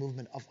us. It's the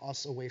movement of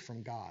us away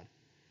from God.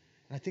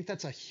 And I think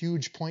that's a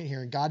huge point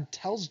here. And God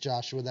tells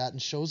Joshua that and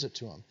shows it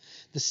to him.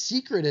 The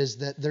secret is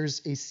that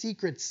there's a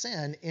secret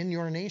sin in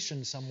your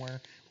nation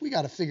somewhere. We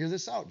got to figure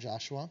this out,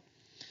 Joshua.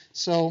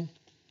 So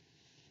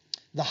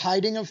the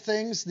hiding of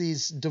things,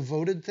 these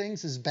devoted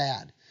things, is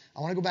bad. I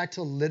want to go back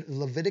to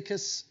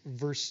Leviticus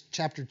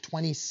chapter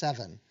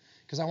 27,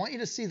 because I want you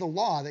to see the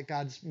law that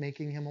God's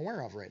making him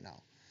aware of right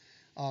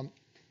now.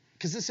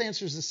 Because this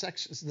answers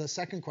the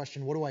second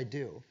question, what do I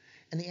do?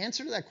 And the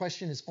answer to that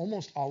question is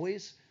almost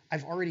always,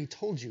 I've already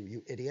told you,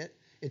 you idiot.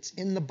 It's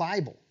in the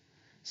Bible.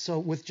 So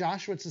with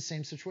Joshua, it's the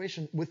same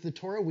situation. With the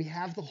Torah, we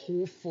have the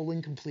whole full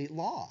and complete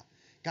law.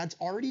 God's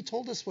already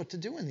told us what to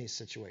do in these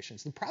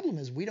situations. The problem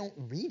is we don't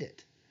read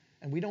it.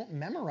 And we don't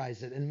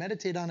memorize it and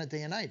meditate on it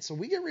day and night. So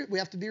we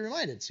have to be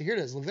reminded. So here it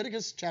is,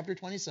 Leviticus chapter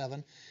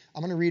 27.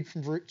 I'm going to read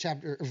from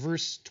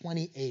verse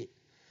 28.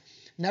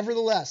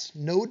 Nevertheless,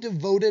 no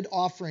devoted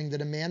offering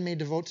that a man may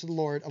devote to the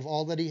Lord of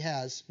all that he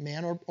has,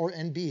 man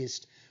and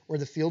beast, or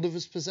the field of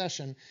his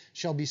possession,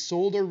 shall be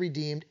sold or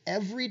redeemed.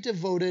 Every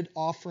devoted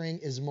offering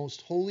is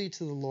most holy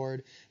to the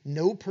Lord.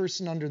 No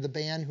person under the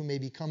ban who may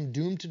become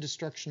doomed to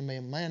destruction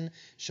among men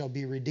shall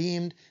be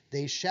redeemed.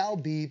 They shall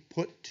be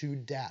put to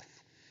death.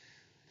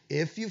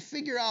 If you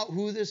figure out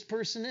who this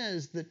person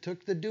is that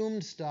took the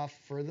doomed stuff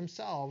for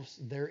themselves,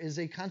 there is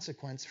a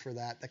consequence for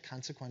that. The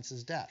consequence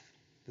is death.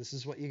 This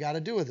is what you got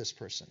to do with this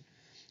person.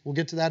 We'll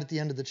get to that at the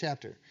end of the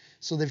chapter.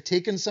 So they've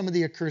taken some of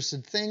the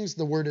accursed things.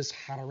 The word is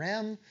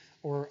harem,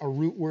 or a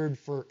root word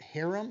for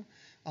harem.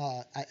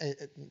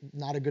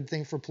 Not a good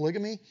thing for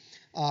polygamy.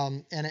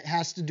 And it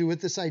has to do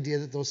with this idea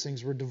that those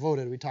things were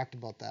devoted. We talked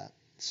about that.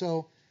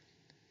 So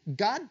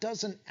God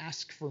doesn't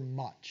ask for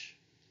much.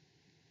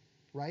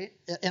 Right?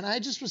 And I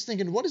just was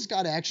thinking, what does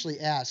God actually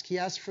ask? He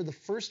asks for the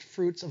first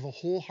fruits of a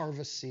whole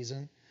harvest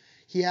season.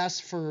 He asks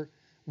for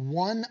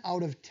 1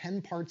 out of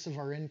 10 parts of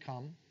our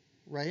income,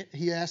 right?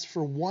 He asks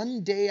for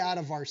 1 day out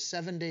of our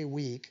 7-day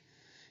week.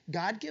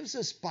 God gives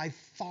us by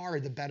far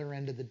the better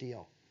end of the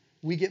deal.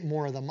 We get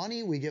more of the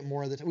money. We get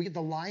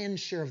the lion's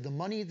share of the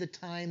money, the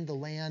time, the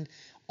land.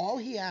 All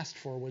he asked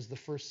for was the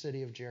first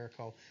city of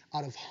Jericho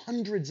out of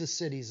hundreds of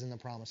cities in the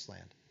promised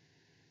land.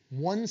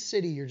 One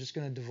city, you're just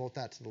going to devote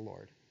that to the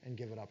Lord and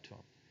give it up to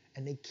him.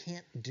 And they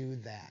can't do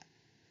that.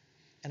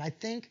 And I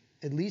think,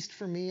 at least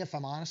for me, if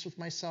I'm honest with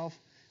myself,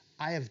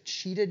 I have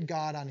cheated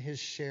God on his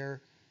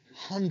share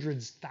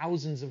hundreds,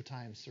 thousands of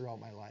times throughout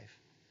my life.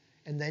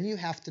 And then you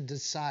have to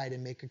decide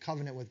and make a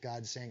covenant with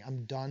God saying,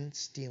 I'm done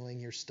stealing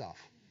your stuff.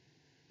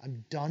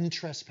 I'm done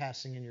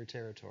trespassing in your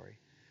territory.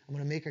 I'm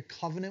going to make a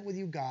covenant with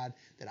you, God,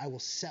 that I will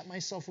set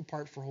myself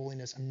apart for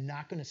holiness. I'm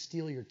not going to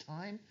steal your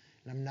time,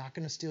 and I'm not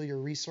going to steal your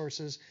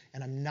resources,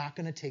 and I'm not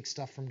going to take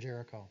stuff from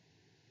Jericho.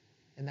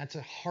 And that's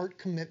a heart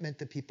commitment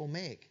that people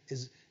make.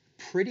 As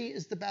pretty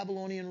as the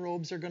Babylonian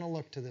robes are going to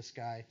look to this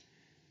guy,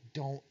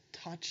 don't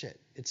touch it.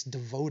 It's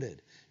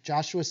devoted.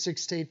 Joshua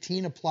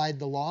 6:18 applied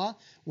the law.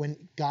 When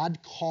God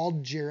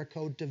called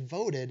Jericho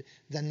devoted,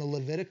 then the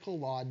Levitical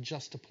law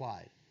just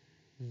applied.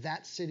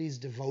 that city's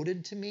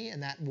devoted to me,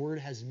 and that word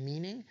has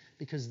meaning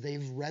because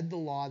they've read the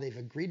law, they've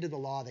agreed to the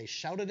law, they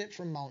shouted it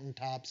from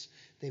mountaintops,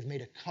 they've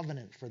made a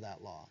covenant for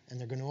that law, and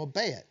they're going to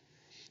obey it.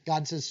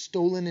 God says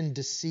stolen and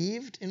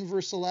deceived in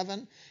verse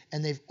 11,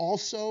 and they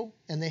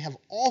have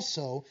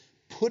also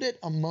put it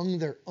among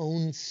their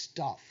own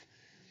stuff.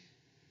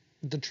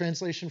 The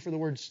translation for the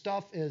word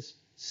stuff is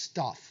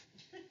stuff.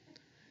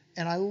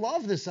 And I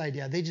love this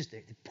idea. They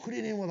put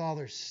it in with all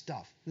their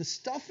stuff. The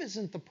stuff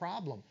isn't the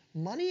problem.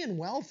 Money and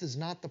wealth is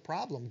not the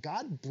problem.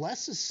 God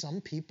blesses some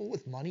people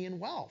with money and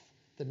wealth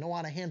that know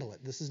how to handle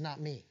it. This is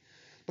not me.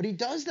 But he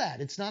does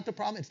that. It's not the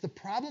problem. It's the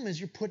problem is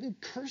you're putting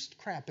cursed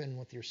crap in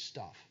with your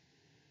stuff.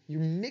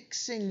 You're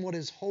mixing what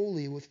is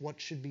holy with what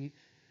should be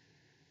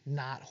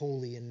not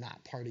holy and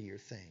not part of your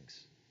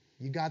things.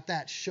 You got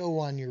that show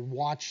on your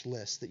watch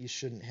list that you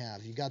shouldn't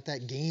have. You got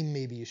that game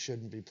maybe you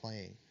shouldn't be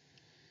playing.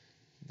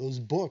 Those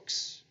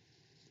books.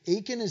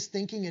 Achan is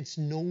thinking it's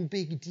no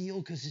big deal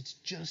because it's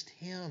just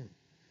him.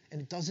 And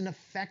it doesn't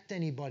affect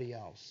anybody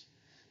else.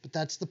 But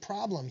that's the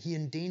problem. He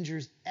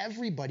endangers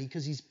everybody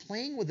because he's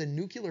playing with a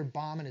nuclear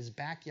bomb in his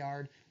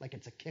backyard like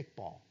it's a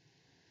kickball.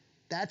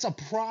 That's a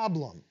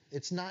problem.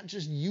 It's not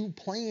just you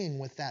playing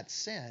with that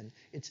sin.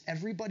 It's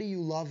everybody you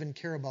love and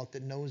care about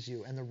that knows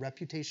you and the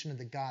reputation of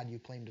the God you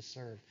claim to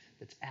serve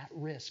that's at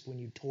risk when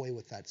you toy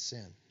with that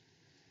sin.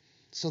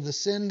 So the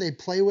sin they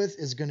play with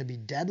is going to be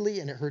deadly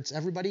and it hurts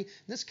everybody. In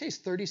this case,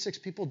 36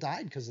 people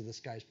died because of this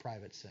guy's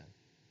private sin.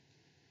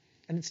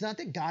 And it's not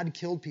that God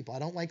killed people. I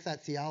don't like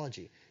that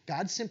theology.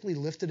 God simply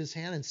lifted his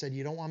hand and said,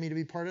 you don't want me to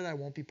be part of it? I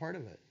won't be part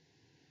of it.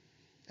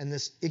 And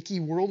this icky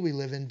world we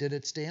live in did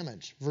its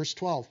damage. Verse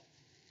 12.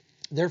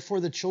 Therefore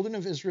the children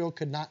of Israel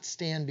could not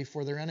stand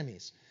before their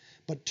enemies,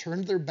 but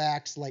turned their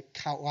backs like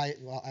I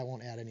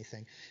won't add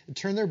anything.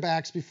 Turned their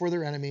backs before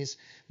their enemies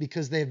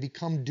because they have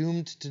become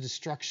doomed to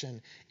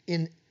destruction.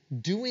 In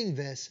doing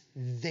this,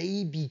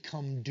 they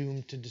become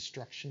doomed to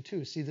destruction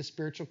too. See the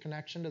spiritual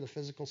connection to the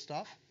physical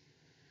stuff?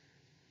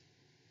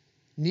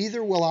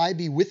 Neither will I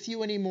be with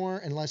you anymore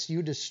unless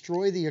you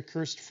destroy the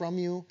accursed from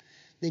you.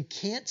 They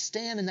can't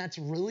stand, and that's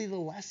really the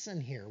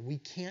lesson here. We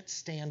can't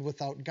stand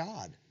without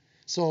God.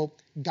 So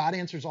God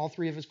answers all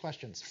three of his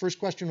questions. First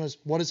question was,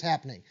 what is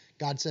happening?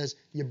 God says,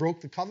 you broke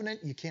the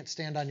covenant, you can't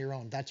stand on your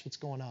own. That's what's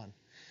going on.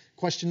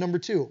 Question number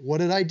 2, what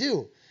did I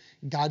do?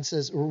 God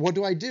says, or what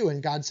do I do?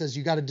 And God says,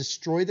 you got to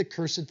destroy the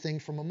cursed thing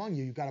from among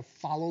you. You got to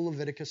follow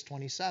Leviticus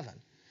 27.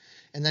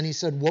 And then he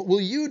said, what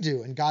will you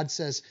do? And God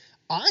says,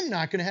 I'm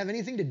not going to have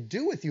anything to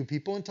do with you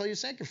people until you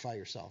sanctify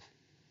yourself.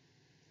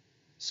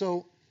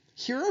 So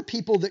here are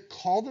people that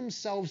call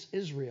themselves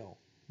Israel,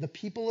 the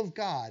people of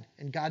God,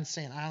 and God's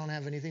saying, I don't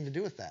have anything to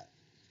do with that.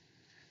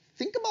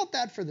 Think about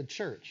that for the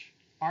church.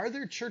 Are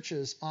there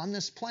churches on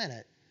this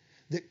planet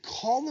that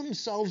call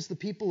themselves the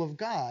people of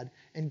God,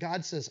 and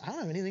God says, I don't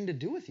have anything to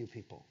do with you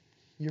people.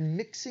 You're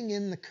mixing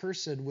in the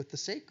cursed with the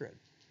sacred.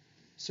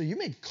 So you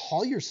may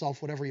call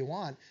yourself whatever you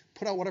want,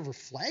 put out whatever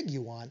flag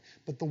you want,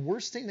 but the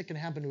worst thing that can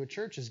happen to a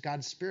church is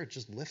God's Spirit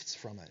just lifts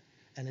from it,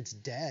 and it's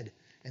dead.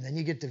 And then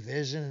you get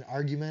division and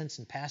arguments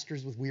and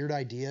pastors with weird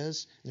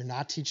ideas. They're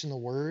not teaching the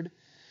word.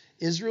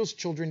 Israel's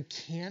children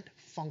can't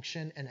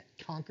function and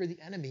conquer the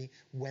enemy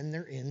when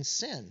they're in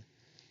sin.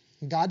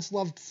 God's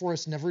love for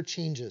us never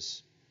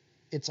changes.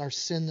 It's our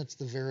sin that's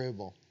the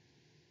variable.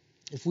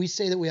 If we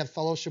say that we have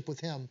fellowship with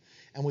him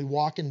and we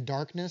walk in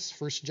darkness,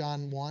 1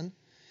 John 1,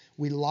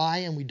 we lie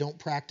and we don't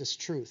practice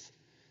truth.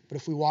 But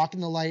if we walk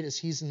in the light as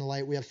he's in the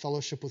light, we have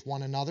fellowship with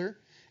one another,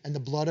 and the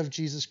blood of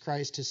Jesus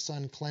Christ, his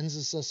son,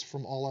 cleanses us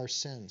from all our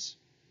sins.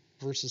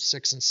 Verses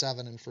 6 and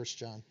 7 in 1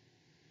 John.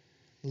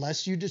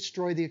 Unless you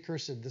destroy the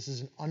accursed, this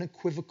is an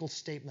unequivocal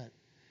statement.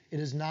 It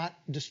is not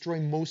destroy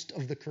most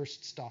of the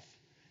cursed stuff.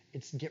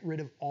 It's get rid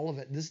of all of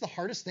it. This is the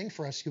hardest thing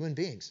for us human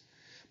beings.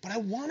 But I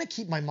want to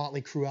keep my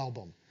Motley Crue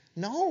album.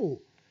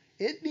 No,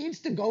 it needs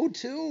to go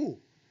too.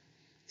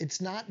 It's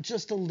not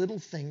just a little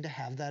thing to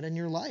have that in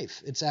your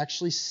life. It's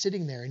actually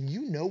sitting there, and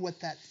you know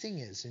what that thing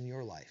is in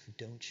your life,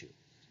 don't you?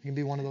 You can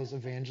be one of those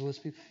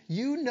evangelist people.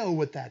 You know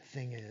what that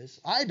thing is.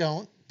 I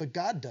don't, but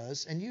God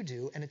does, and you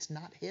do, and it's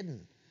not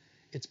hidden.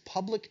 It's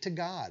public to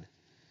God.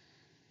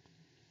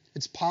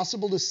 It's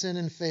possible to sin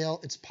and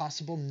fail. It's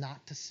possible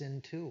not to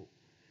sin too.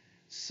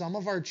 Some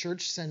of our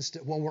church sins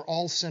to, well, we're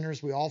all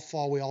sinners. We all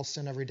fall. We all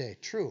sin every day.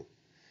 True.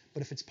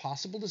 But if it's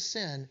possible to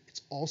sin,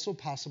 it's also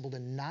possible to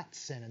not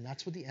sin. And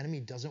that's what the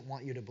enemy doesn't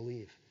want you to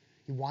believe.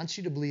 He wants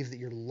you to believe that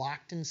you're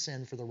locked in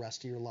sin for the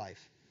rest of your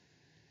life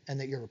and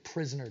that you're a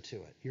prisoner to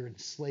it. You're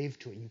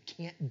enslaved to it. You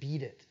can't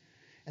beat it.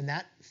 And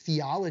that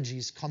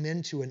theology's come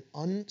into an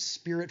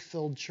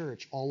unspirit-filled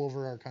church all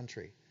over our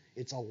country.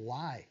 It's a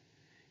lie.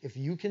 If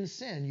you can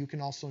sin, you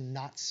can also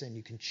not sin.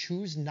 You can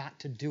choose not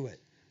to do it.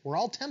 We're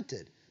all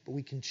tempted, but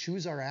we can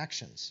choose our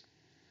actions.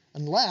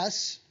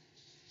 Unless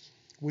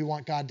we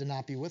want God to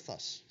not be with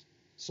us.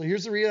 So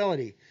here's the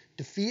reality.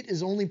 Defeat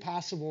is only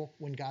possible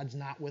when God's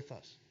not with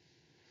us.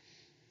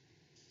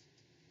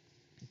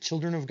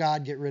 Children of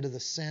God, get rid of the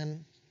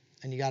sin,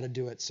 and you got to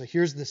do it. So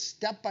here's the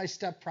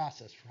step-by-step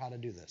process for how to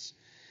do this.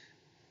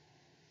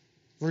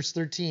 Verse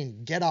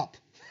 13, get up.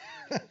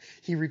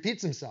 He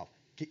repeats himself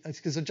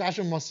because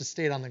Joshua must have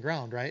stayed on the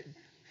ground, right?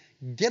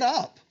 Get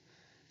up.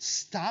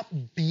 Stop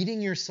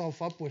beating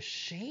yourself up with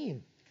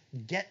shame.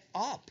 Get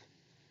up.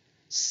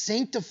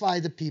 Sanctify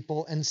the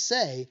people and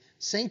say,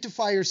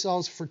 sanctify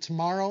yourselves for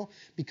tomorrow,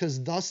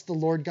 because thus the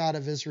Lord God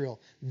of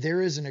Israel,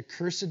 there is an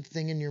accursed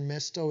thing in your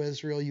midst, O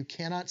Israel. You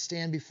cannot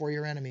stand before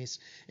your enemies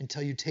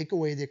until you take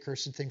away the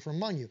accursed thing from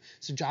among you.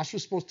 So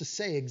Joshua's supposed to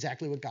say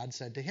exactly what God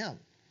said to him.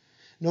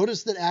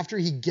 Notice that after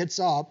he gets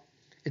up,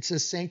 it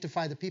says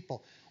sanctify the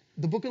people.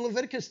 The book of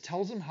Leviticus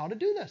tells him how to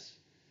do this.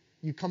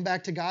 You come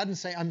back to God and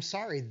say, I'm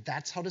sorry.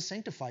 That's how to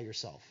sanctify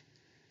yourself.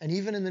 And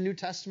even in the New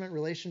Testament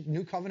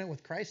New covenant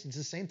with Christ, it's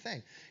the same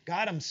thing.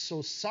 God, I'm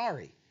so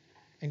sorry.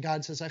 And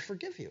God says, I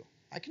forgive you.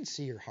 I can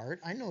see your heart.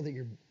 I know that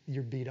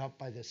you're beat up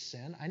by this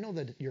sin. I know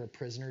that you're a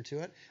prisoner to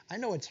it. I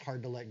know it's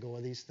hard to let go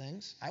of these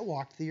things. I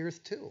walked the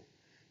earth too.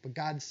 But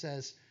God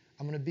says,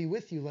 I'm going to be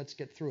with you. Let's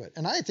get through it.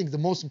 And I think the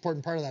most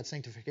important part of that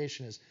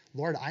sanctification is,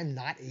 Lord, I'm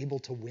not able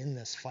to win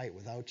this fight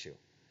without you.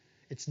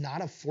 It's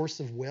not a force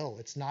of will.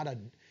 It's not a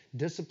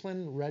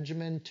discipline,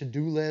 regimen,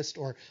 to-do list,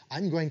 or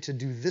I'm going to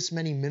do this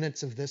many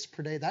minutes of this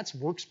per day. That's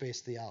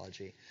works-based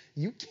theology.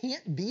 You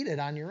can't beat it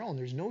on your own.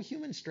 There's no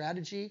human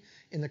strategy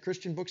in the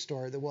Christian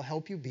bookstore that will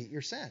help you beat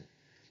your sin.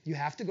 You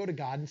have to go to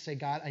God and say,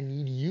 God, I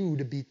need you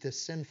to beat this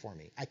sin for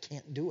me. I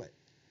can't do it.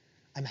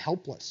 I'm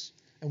helpless.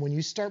 And when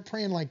you start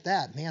praying like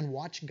that, man,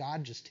 watch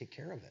God just take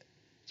care of it.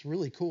 It's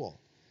really cool.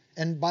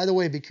 And by the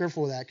way, be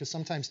careful with that, because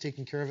sometimes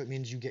taking care of it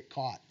means you get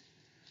caught.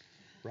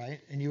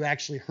 Right? And you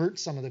actually hurt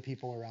some of the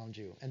people around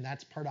you. And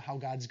that's part of how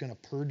God's going to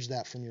purge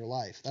that from your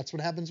life. That's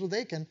what happens with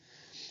Achan.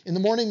 In the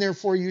morning,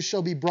 therefore, you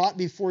shall be brought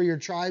before your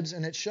tribes,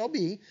 and it shall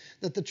be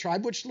that the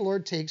tribe which the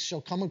Lord takes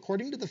shall come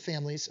according to the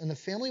families, and the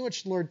family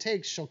which the Lord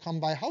takes shall come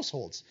by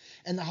households,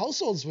 and the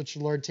households which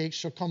the Lord takes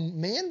shall come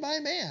man by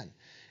man.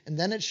 And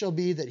then it shall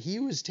be that he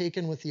who is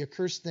taken with the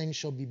accursed thing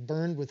shall be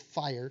burned with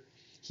fire,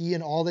 he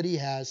and all that he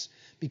has,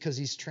 because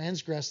he's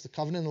transgressed the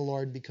covenant of the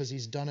Lord, because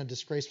he's done a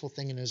disgraceful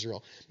thing in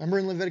Israel. Remember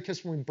in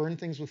Leviticus when we burn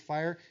things with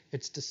fire,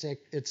 it's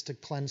to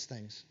cleanse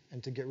things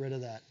and to get rid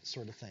of that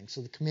sort of thing. So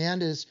the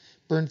command is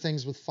burn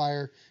things with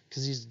fire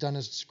because he's done a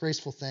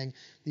disgraceful thing.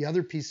 The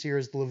other piece here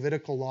is the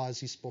Levitical law is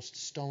he's supposed to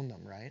stone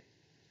them, right?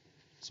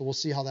 So we'll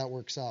see how that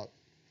works out.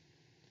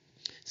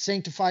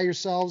 Sanctify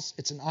yourselves.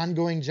 It's an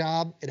ongoing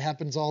job. It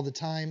happens all the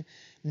time.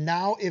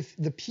 Now, if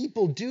the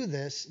people do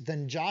this,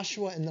 then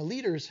Joshua and the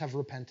leaders have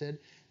repented.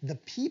 The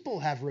people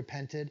have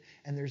repented,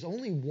 and there's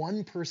only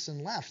one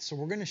person left. So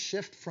we're going to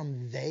shift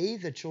from they,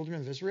 the children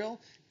of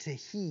Israel, to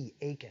he,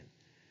 Achan.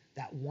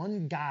 That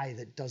one guy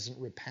that doesn't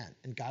repent.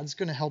 And God's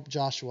going to help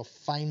Joshua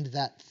find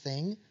that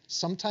thing.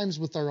 Sometimes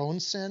with our own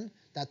sin,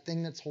 that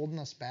thing that's holding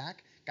us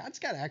back, God's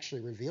got to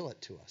actually reveal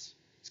it to us.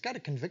 He's got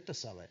to convict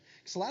us of it.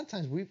 Because a lot of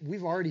times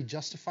we've already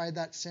justified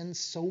that sin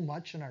so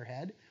much in our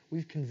head,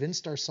 we've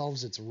convinced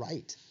ourselves it's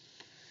right.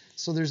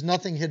 So there's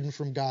nothing hidden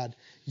from God.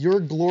 Your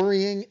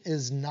glorying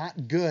is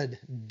not good.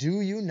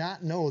 Do you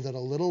not know that a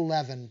little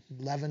leaven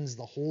leavens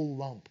the whole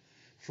lump?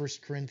 1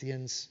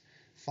 Corinthians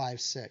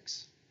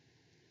 5:6.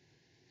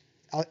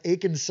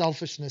 Achan's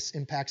selfishness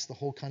impacts the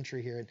whole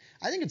country here. And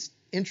I think it's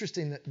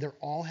interesting that they're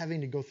all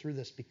having to go through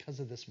this because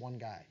of this one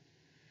guy.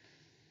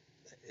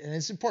 And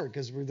it's important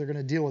because they're going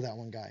to deal with that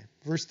one guy.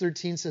 Verse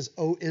 13 says,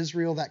 O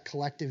Israel, that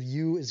collective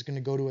you is going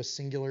to go to a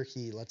singular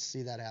he. Let's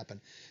see that happen.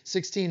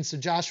 16, so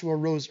Joshua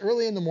rose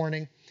early in the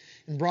morning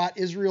and brought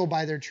Israel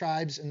by their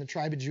tribes, and the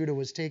tribe of Judah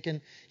was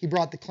taken. He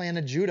brought the clan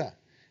of Judah,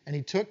 and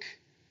he took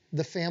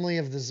the family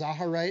of the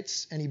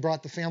Zaharites, and he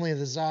brought the family of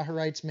the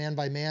Zaharites man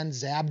by man.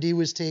 Zabdi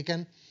was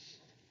taken.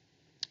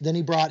 Then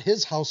he brought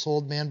his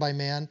household man by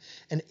man,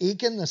 and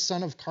Achan, the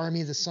son of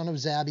Carmi, the son of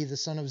Zabi, the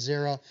son of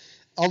Zerah,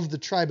 of the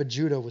tribe of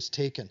Judah was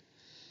taken.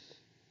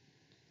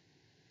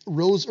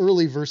 Rose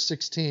early, verse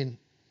 16.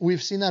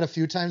 We've seen that a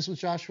few times with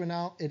Joshua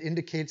now. It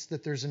indicates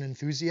that there's an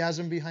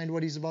enthusiasm behind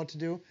what he's about to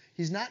do.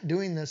 He's not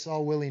doing this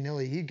all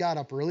willy-nilly. He got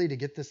up early to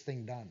get this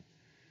thing done,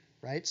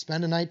 right?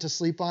 Spend a night to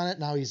sleep on it.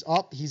 Now he's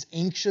up. He's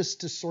anxious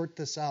to sort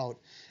this out.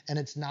 And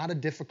it's not a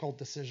difficult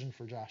decision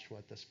for Joshua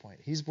at this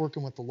point. He's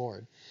working with the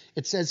Lord.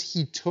 It says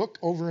he took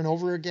over and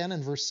over again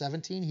in verse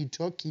 17. He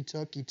took.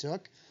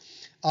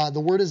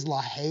 The word is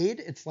lahaid.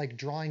 It's like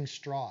drawing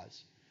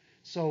straws.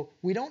 So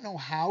we don't know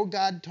how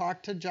God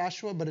talked to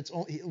Joshua, but it's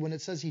only, when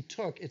it says he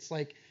took, it's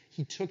like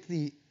he took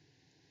the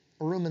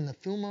Urim and the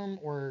Thummim,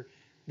 or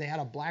they had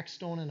a black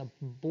stone in a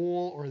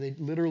bowl, or they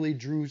literally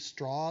drew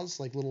straws,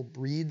 like little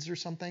reeds or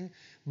something.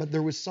 But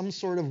there was some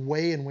sort of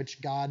way in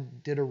which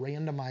God did a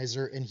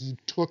randomizer, and he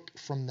took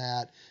from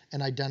that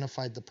and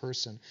identified the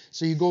person.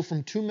 So you go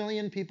from 2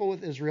 million people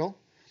with Israel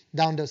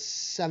down to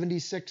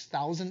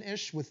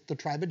 76,000-ish with the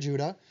tribe of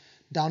Judah,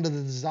 down to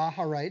the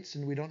Zaharites,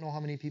 and we don't know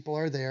how many people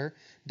are there,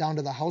 down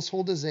to the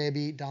household of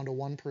Zabi, down to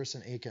one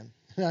person, Achan.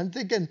 And I'm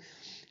thinking,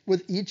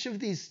 with each of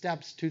these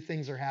steps, two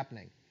things are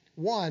happening.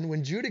 One,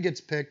 when Judah gets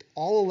picked,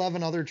 all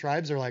 11 other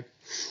tribes are like,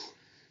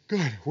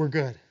 good, we're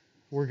good.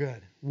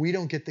 We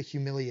don't get the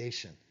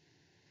humiliation.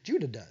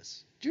 Judah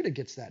does. Judah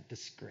gets that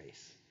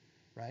disgrace,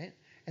 right?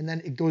 And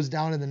then it goes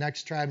down in the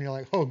next tribe, and you're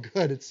like, oh,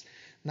 good, it's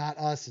not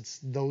us, it's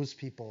those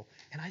people.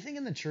 And I think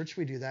in the church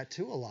we do that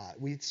too a lot.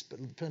 We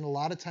spend a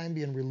lot of time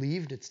being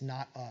relieved it's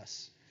not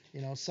us.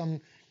 Some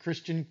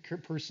Christian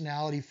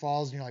personality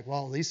falls, and you're like,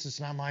 well, at least it's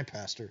not my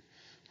pastor.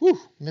 Whew,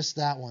 missed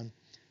that one.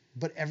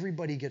 But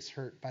everybody gets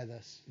hurt by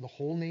this. The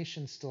whole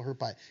nation's still hurt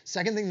by it.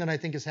 Second thing that I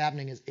think is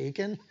happening is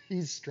Achan,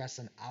 he's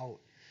stressing out,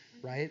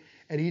 right?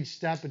 At each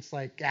step, it's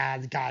like,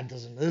 God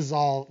doesn't. This is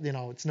all,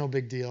 it's no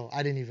big deal.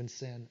 I didn't even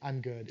sin.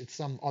 I'm good. It's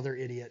some other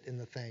idiot in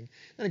the thing.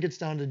 Then it gets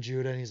down to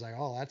Judah, and he's like,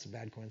 oh, that's a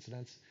bad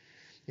coincidence.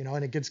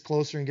 And it gets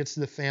closer and gets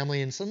to the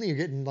family, and suddenly you're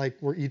getting like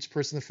where each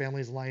person in the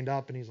family is lined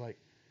up, and he's like,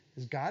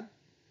 is God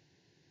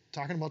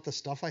talking about the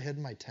stuff I hid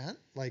in my tent?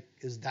 Like,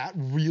 is that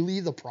really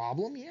the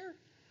problem here?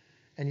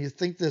 And you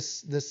think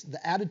the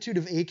attitude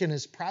of Achan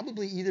is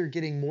probably either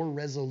getting more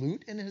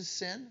resolute in his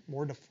sin,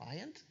 more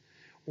defiant,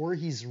 or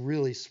he's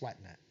really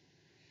sweating it.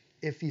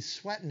 If he's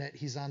sweating it,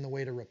 he's on the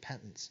way to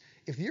repentance.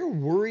 If you're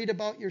worried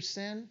about your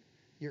sin,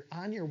 you're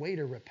on your way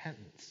to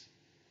repentance.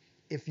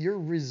 If you're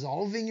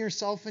resolving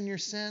yourself in your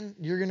sin,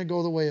 you're going to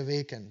go the way of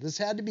Achan. This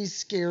had to be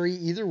scary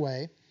either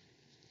way.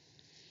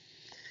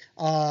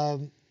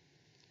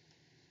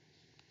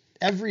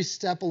 Every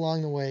step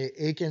along the way,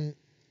 Achan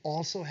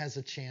also has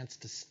a chance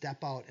to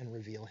step out and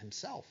reveal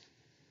himself,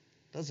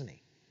 doesn't he?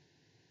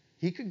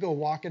 He could go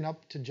walking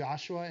up to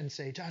Joshua and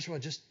say, Joshua,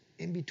 just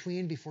in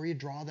between, before you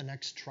draw the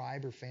next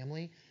tribe or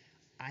family,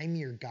 I'm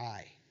your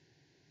guy.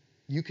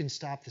 You can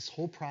stop this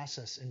whole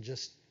process and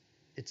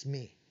it's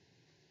me.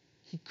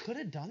 He could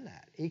have done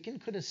that. Achan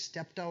could have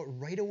stepped out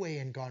right away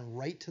and gone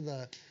right to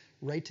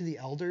the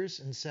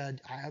elders and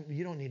said,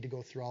 you don't need to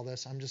go through all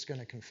this. I'm just going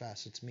to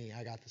confess. It's me.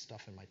 I got the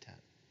stuff in my tent.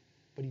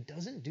 But he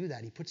doesn't do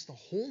that. He puts the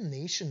whole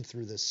nation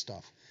through this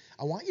stuff.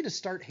 I want you to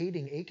start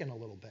hating Achan a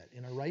little bit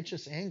in a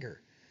righteous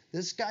anger.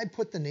 This guy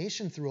put the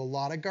nation through a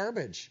lot of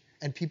garbage,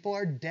 and people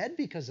are dead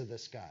because of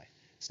this guy.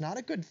 It's not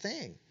a good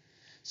thing.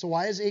 So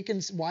why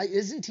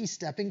isn't he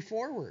stepping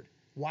forward?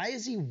 Why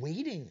is he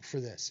waiting for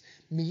this?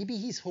 Maybe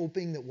he's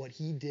hoping that what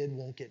he did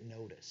won't get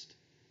noticed.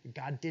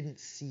 God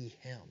didn't see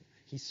him.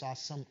 He saw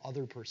some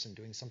other person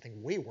doing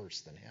something way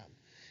worse than him,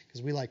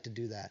 because we like to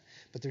do that.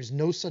 But there's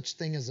no such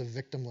thing as a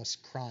victimless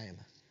crime.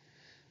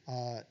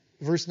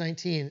 Verse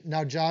 19,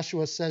 now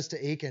Joshua says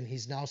to Achan,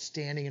 he's now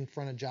standing in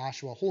front of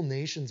Joshua. Whole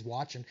nation's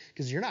watching,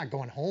 because you're not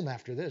going home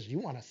after this. You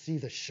want to see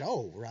the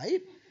show,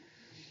 right?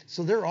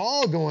 So they're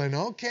all going,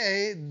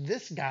 okay,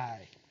 this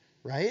guy,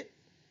 right?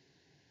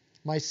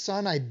 My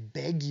son, I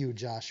beg you,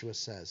 Joshua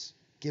says,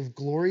 give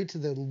glory to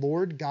the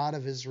Lord God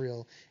of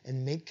Israel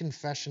and make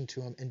confession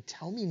to him, and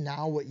tell me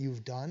now what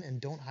you've done and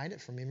don't hide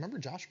it from me. Remember,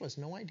 Joshua has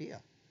no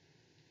idea.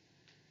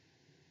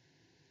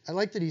 I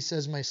like that he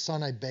says, my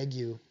son, I beg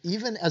you.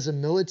 Even as a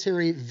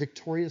military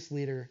victorious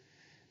leader,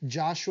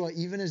 Joshua,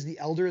 even as the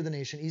elder of the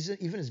nation,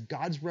 even as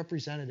God's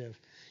representative,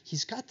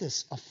 he's got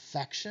this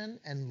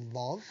affection and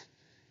love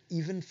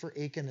even for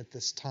Achan at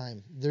this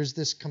time. There's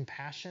this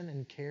compassion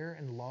and care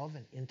and love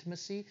and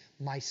intimacy.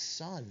 My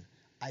son,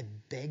 I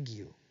beg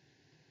you.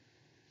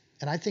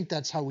 And I think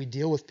that's how we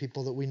deal with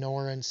people that we know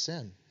are in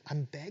sin.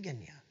 I'm begging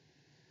you.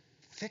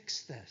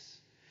 Fix this.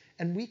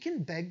 And we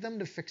can beg them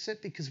to fix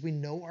it because we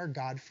know our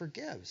God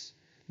forgives.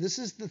 This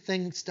is the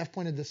thing, Steph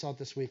pointed this out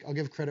this week. I'll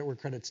give credit where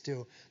credit's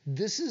due.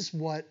 This is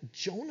what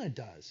Jonah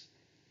does,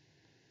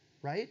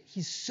 right?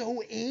 He's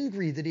so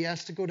angry that he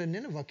has to go to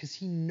Nineveh because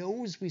he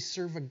knows we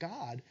serve a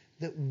God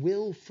that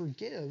will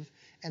forgive.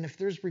 And if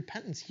there's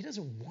repentance, he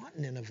doesn't want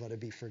Nineveh to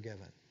be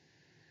forgiven.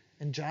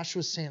 And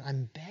Joshua's saying,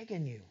 I'm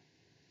begging you.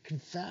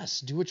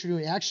 Confess. Do what you're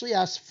doing. He actually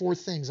asks 4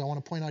 things. I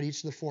want to point out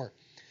each of the 4.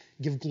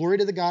 Give glory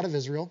to the God of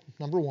Israel,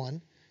 number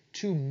 1.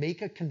 2,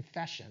 make a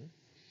confession.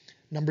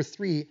 Number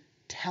 3,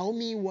 tell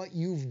me what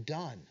you've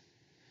done.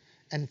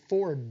 And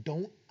 4,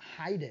 don't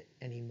hide it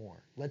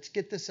anymore. Let's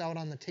get this out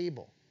on the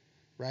table,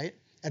 right?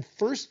 At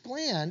first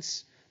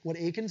glance, what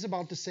Achan's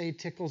about to say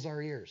tickles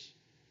our ears.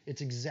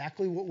 It's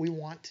exactly what we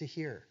want to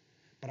hear.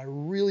 But I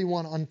really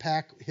want to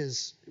unpack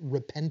his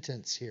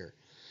repentance here.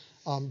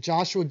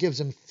 Joshua gives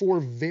him 4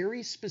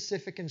 very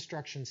specific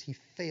instructions. He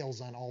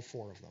fails on all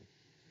 4 of them.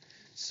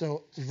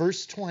 So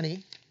verse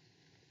 20,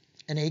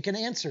 and Achan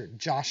answered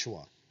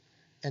Joshua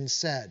and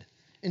said,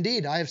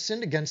 indeed, I have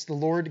sinned against the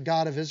Lord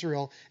God of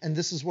Israel, and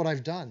this is what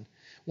I've done.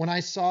 When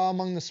I saw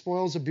among the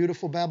spoils a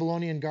beautiful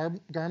Babylonian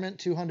garment,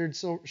 200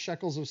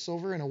 shekels of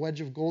silver, and a wedge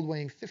of gold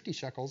weighing 50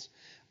 shekels,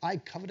 I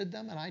coveted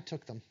them and I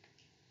took them.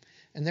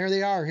 And there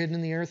they are, hidden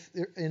in the earth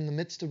in the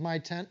midst of my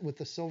tent with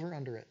the silver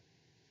under it.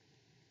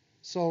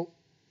 So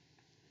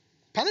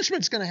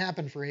punishment's going to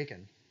happen for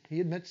Achan. He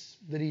admits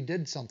that he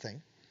did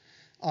something.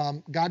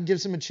 God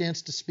gives him a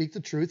chance to speak the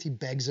truth. He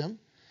begs him.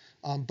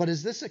 But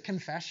is this a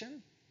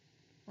confession?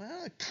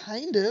 Well,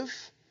 kind of.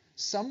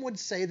 Some would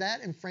say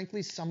that, and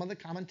frankly, some of the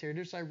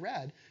commentators I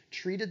read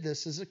treated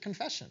this as a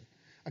confession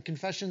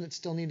that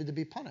still needed to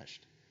be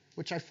punished,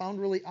 which I found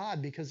really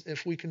odd because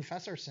if we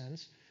confess our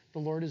sins, the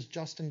Lord is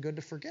just and good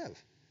to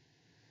forgive.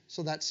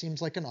 So that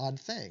seems like an odd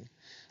thing.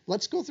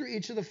 Let's go through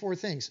each of the 4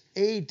 things.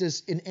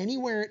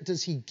 Anywhere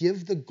does he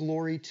give the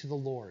glory to the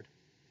Lord?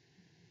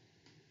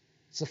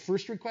 It's the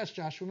first request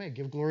Joshua made,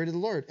 give glory to the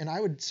Lord. And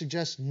I would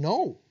suggest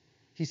no.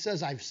 He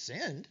says, I've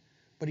sinned,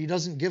 but he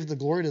doesn't give the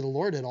glory to the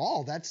Lord at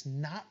all. That's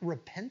not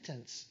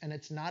repentance, and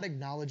it's not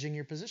acknowledging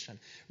your position.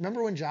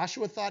 Remember when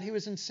Joshua thought he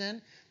was in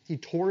sin? He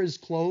tore his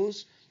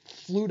clothes,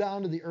 flew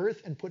down to the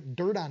earth, and put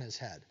dirt on his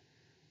head.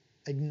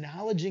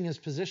 Acknowledging his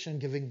position,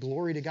 giving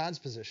glory to God's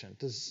position.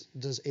 Does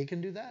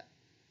Achan do that?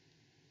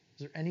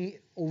 Is there any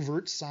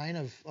overt sign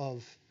of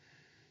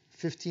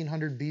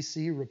 1500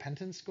 BC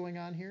repentance going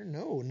on here?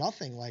 No,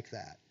 nothing like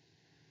that.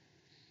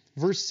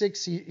 Verse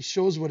 6, he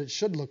shows what it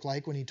should look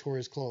like when he tore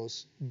his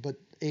clothes, but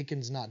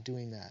Achan's not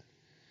doing that.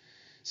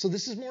 So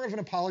this is more of an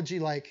apology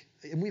like,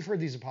 and we've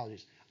heard these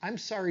apologies, I'm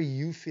sorry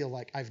you feel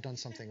like I've done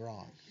something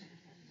wrong.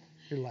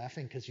 You're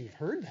laughing because you've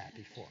heard that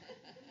before.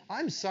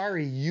 I'm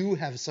sorry you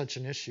have such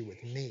an issue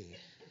with me.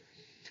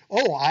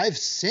 Oh, I've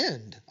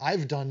sinned.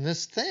 I've done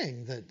this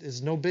thing that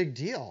is no big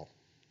deal.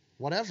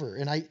 Whatever.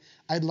 And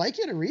I'd like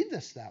you to read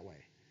this that way.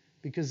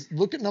 Because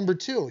look at number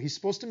 2. He's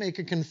supposed to make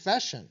a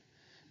confession.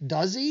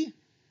 Does he?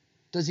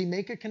 Does he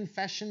make a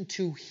confession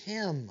to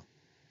him?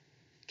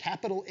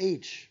 Capital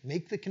H.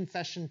 Make the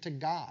confession to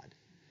God.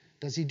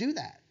 Does he do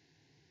that?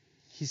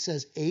 He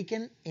says,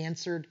 Achan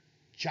answered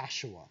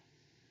Joshua.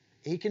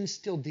 Achan's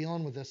still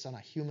dealing with this on a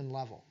human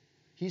level.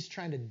 He's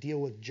trying to deal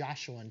with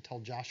Joshua and tell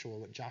Joshua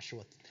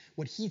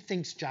what he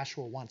thinks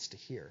Joshua wants to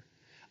hear.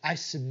 I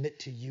submit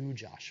to you,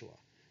 Joshua.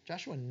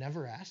 Joshua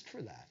never asked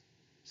for that.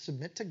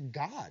 Submit to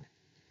God.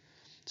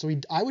 So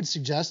I would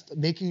suggest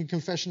making a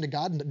confession to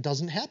God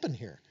doesn't happen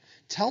here.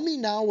 Tell me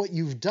now what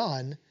you've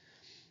done.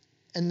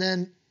 And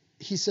then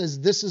he says,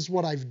 this is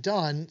what I've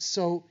done.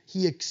 So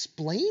he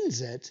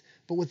explains it,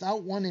 but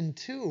without 1 and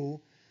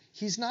 2,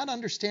 he's not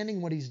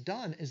understanding what he's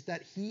done is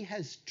that he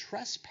has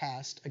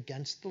trespassed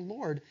against the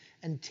Lord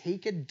and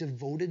taken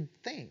devoted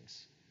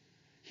things.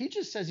 He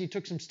just says he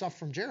took some stuff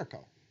from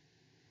Jericho,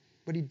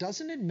 but he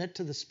doesn't admit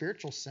to the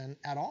spiritual sin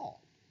at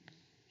all.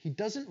 He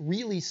doesn't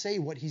really say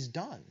what he's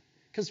done.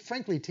 Because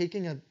frankly,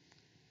 taking an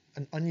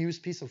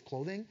unused piece of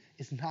clothing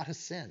is not a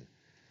sin.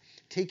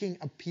 Taking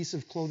a piece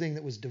of clothing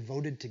that was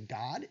devoted to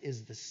God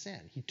is the sin.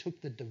 He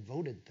took the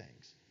devoted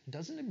things. He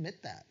doesn't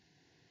admit that.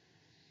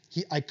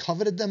 I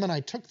coveted them and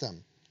I took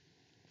them.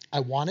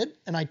 I wanted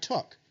and I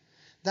took.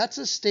 That's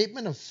a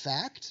statement of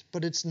fact,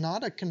 but it's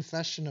not a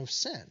confession of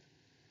sin.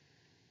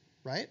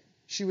 Right?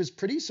 She was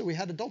pretty, so we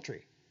had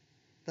adultery.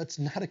 That's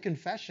not a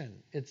confession.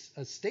 It's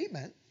a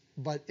statement,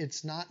 but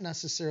it's not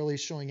necessarily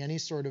showing any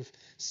sort of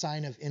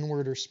sign of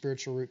inward or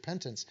spiritual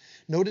repentance.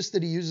 Notice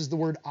that he uses the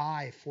word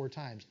I 4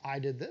 times. I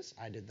did this,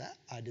 I did that,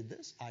 I did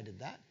this, I did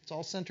that. It's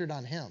all centered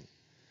on him.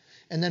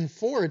 And then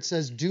 4, it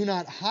says, do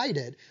not hide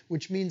it,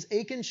 which means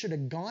Achan should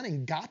have gone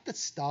and got the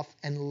stuff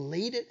and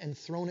laid it and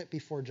thrown it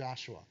before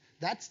Joshua.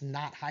 That's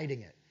not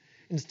hiding it.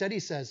 Instead, he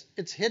says,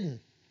 it's hidden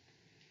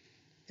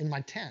in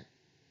my tent.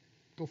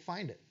 Go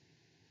find it.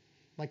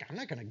 Like, I'm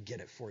not going to get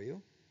it for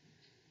you.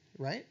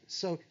 Right?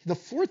 So the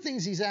 4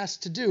 things he's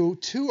asked to do,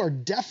 2 are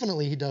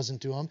definitely he doesn't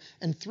do them,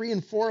 and 3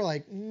 and 4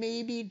 like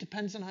maybe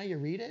depends on how you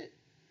read it.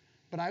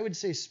 But I would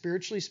say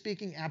spiritually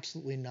speaking,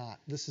 absolutely not.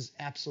 This is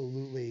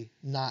absolutely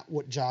not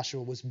what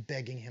Joshua was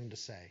begging him to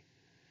say.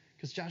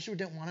 Because Joshua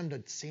didn't want him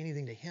to say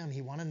anything to him.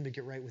 He wanted him to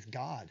get right with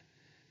God.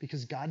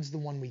 Because God's the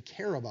one we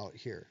care about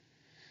here.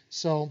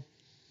 So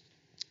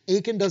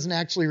Achan doesn't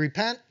actually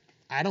repent,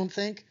 I don't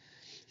think.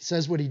 He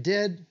says what he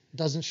did,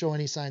 doesn't show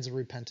any signs of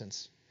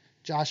repentance.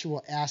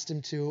 Joshua asked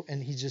him to,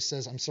 and he just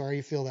says, I'm sorry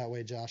you feel that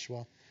way,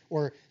 Joshua.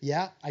 Or,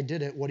 yeah, I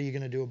did it. What are you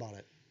going to do about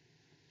it?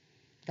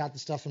 Got the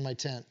stuff in my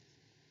tent.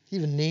 He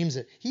even names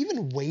it. He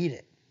even weighed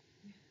it,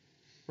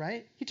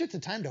 right? He took the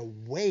time to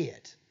weigh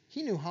it.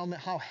 He knew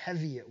how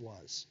heavy it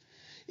was.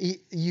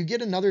 You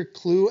get another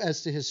clue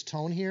as to his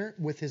tone here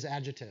with his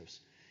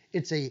adjectives.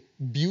 It's a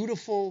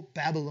beautiful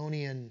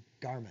Babylonian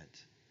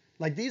garment.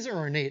 Like, these are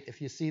ornate. If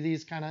you see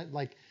these kind of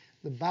like,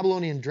 the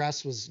Babylonian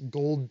dress was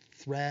gold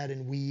thread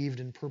and weaved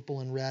and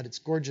purple and red. It's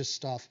gorgeous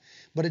stuff,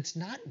 but it's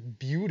not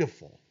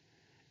beautiful.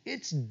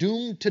 It's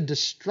doomed to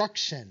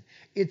destruction.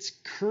 It's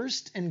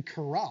cursed and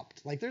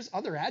corrupt. Like, there's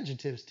other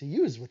adjectives to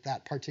use with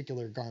that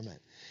particular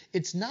garment.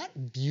 It's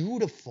not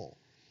beautiful.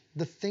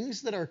 The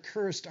things that are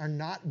cursed are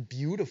not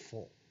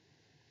beautiful.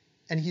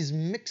 And he's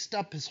mixed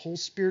up his whole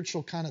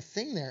spiritual kind of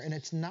thing there, and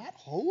it's not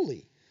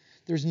holy.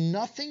 There's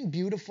nothing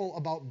beautiful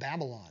about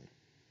Babylon.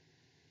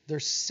 They're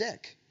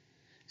sick.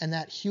 And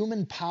that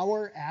human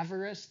power,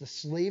 avarice, the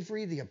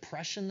slavery, the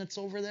oppression that's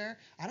over there,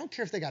 I don't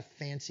care if they got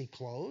fancy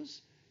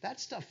clothes. That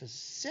stuff is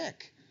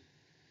sick.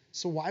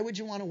 So why would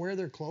you want to wear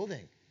their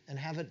clothing and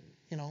have it,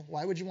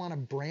 why would you want to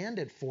brand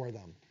it for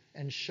them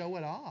and show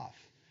it off?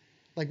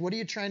 Like, what are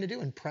you trying to do?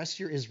 Impress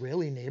your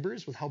Israeli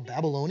neighbors with how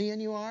Babylonian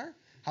you are?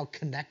 How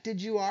connected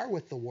you are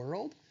with the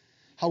world?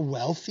 How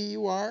wealthy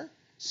you are?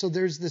 So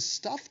there's this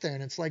stuff there,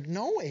 and it's like,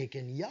 no,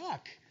 Achan,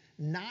 yuck,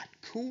 not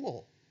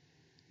cool.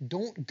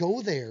 Don't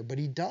go there, but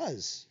he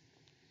does.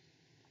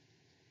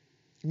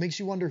 It makes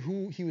you wonder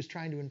who he was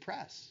trying to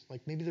impress.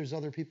 Like maybe there's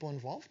other people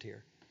involved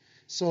here.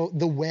 So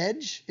the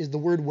wedge is the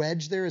word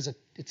wedge there is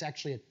it's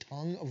actually a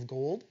tongue of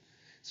gold.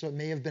 So it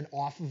may have been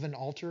off of an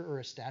altar or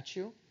a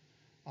statue.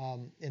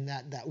 In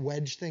that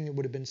wedge thing, it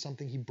would have been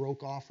something he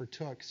broke off or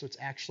took. So it's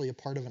actually a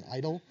part of an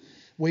idol.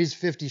 Weighs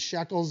 50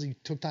 shekels. He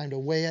took time to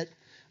weigh it.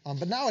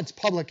 But now it's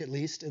public at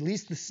least. At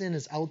least the sin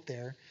is out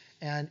there.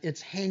 And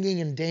it's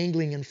hanging and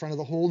dangling in front of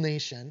the whole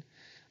nation.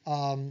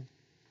 And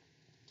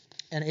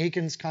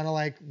Achan's kind of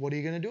like, what are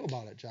you going to do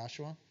about it,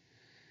 Joshua?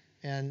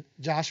 And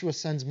Joshua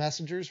sends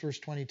messengers, verse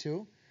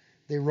 22.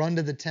 They run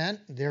to the tent.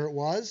 There it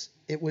was.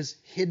 It was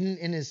hidden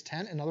in his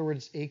tent. In other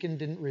words, Achan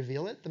didn't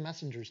reveal it. The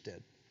messengers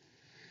did.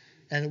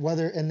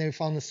 And they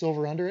found the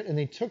silver under it. And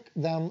they took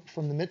them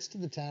from the midst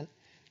of the tent,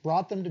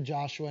 brought them to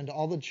Joshua and to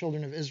all the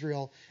children of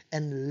Israel,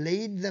 and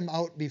laid them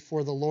out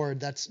before the Lord.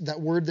 That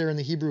word there in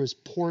the Hebrew is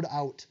poured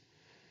out.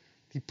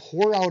 He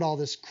poured out all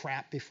this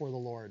crap before the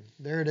Lord.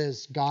 There it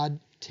is. God,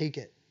 take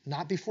it.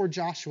 Not before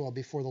Joshua,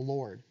 before the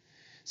Lord.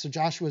 So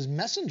Joshua's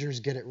messengers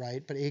get it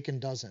right, but Achan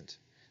doesn't.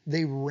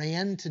 They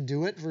ran to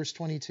do it, verse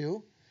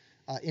 22,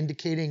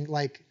 indicating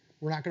like,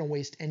 we're not going to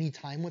waste any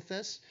time with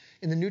this.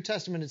 In the New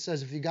Testament, it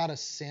says if you got a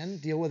sin,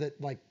 deal with it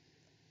like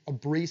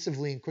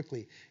abrasively and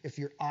quickly. If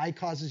your eye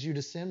causes you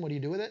to sin, what do you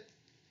do with it?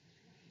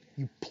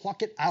 You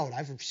pluck it out.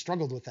 I've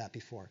struggled with that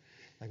before.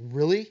 Like,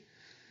 really?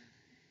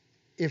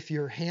 If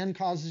your hand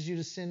causes you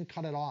to sin,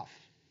 cut it off.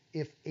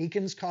 If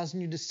Achan's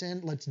causing you to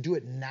sin, let's do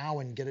it now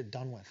and get it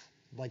done with.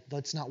 Like,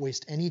 let's not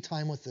waste any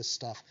time with this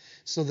stuff.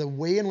 So the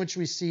way in which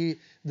we see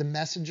the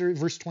messenger,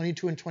 verse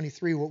 22 and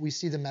 23, what we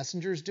see the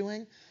messengers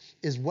doing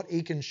is what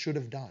Achan should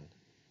have done.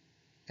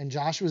 And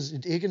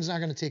Achan's not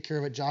going to take care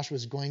of it.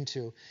 Joshua's going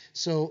to.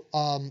 So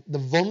the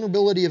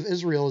vulnerability of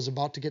Israel is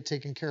about to get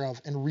taken care of,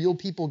 and real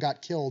people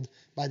got killed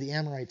by the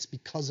Amorites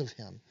because of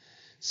him.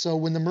 So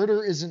when the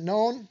murder isn't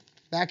known,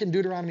 back in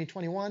Deuteronomy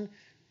 21,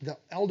 the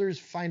elders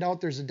find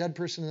out there's a dead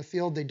person in the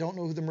field. They don't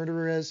know who the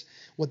murderer is.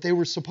 What they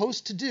were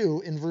supposed to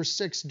do in verse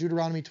 6,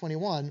 Deuteronomy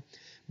 21,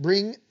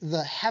 bring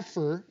the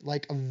heifer,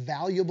 like a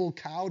valuable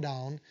cow,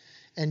 down,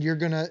 and you're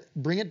going to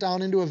bring it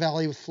down into a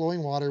valley with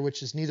flowing water,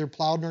 which is neither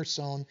plowed nor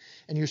sown,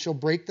 and you shall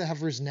break the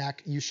heifer's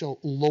neck. You shall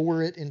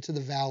lower it into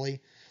the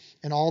valley,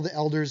 and all the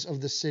elders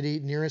of the city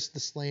nearest the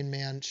slain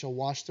man shall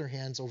wash their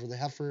hands over the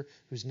heifer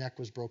whose neck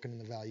was broken in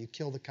the valley. You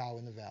kill the cow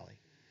in the valley.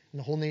 And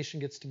the whole nation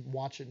gets to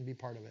watch it and be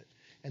part of it.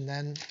 And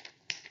then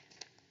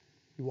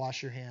you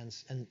wash your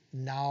hands. And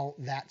now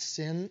that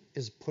sin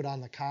is put on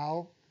the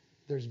cow.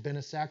 There's been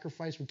a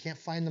sacrifice. We can't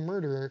find the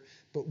murderer,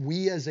 but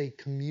we as a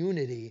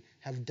community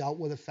have dealt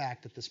with the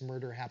fact that this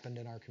murder happened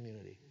in our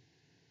community.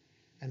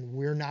 And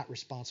we're not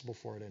responsible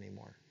for it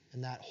anymore.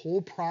 And that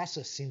whole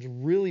process seems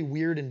really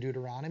weird in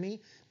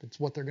Deuteronomy, but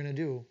it's what they're going to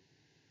do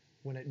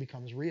when it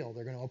becomes real.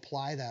 They're going to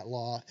apply that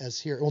law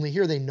as here. Only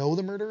here they know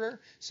the murderer,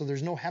 so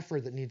there's no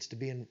heifer that needs to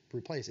be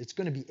replaced. It's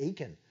going to be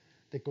Achan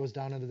that goes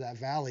down into that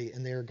valley,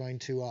 and they're going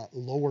to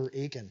lower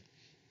Achan.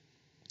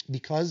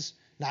 Because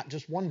not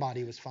just one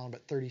body was found,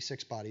 but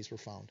 36 bodies were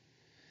found.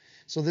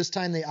 So this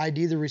time they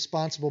ID the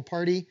responsible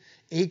party.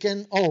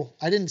 Achan,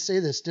 I didn't say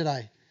this, did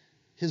I?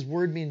 His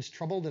word means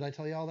trouble. Did I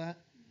tell you all that?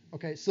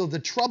 Okay, so the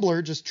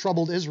troubler just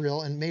troubled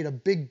Israel and made a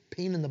big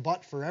pain in the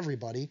butt for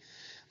everybody.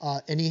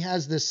 And he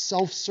has this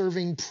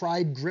self-serving,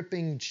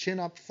 pride-gripping,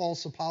 chin-up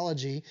false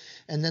apology.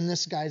 And then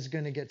this guy's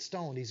going to get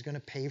stoned. He's going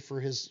to pay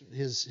for his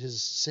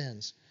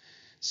sins.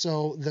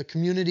 So the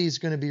community is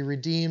going to be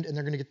redeemed, and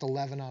they're going to get the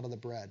leaven out of the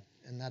bread.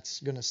 And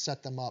that's going to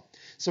set them up.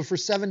 So for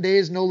 7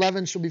 days, no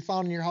leaven shall be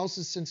found in your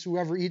houses, since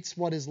whoever eats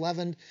what is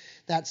leavened,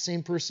 that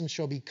same person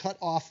shall be cut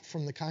off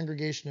from the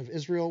congregation of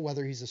Israel,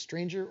 whether he's a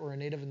stranger or a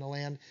native in the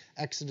land.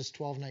 Exodus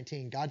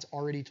 12:19. God's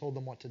already told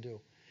them what to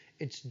do.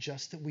 It's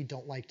just that we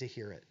don't like to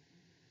hear it.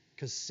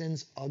 Because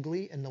sin's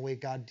ugly, and the way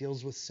God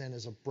deals with sin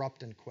is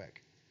abrupt and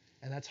quick.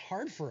 And that's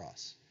hard for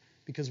us,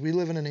 because we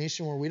live in a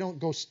nation where we don't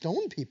go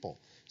stone people.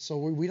 So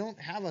we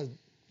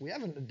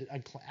haven't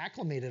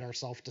acclimated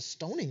ourselves to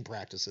stoning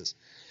practices.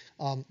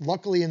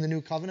 Luckily, in the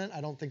New Covenant,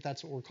 I don't think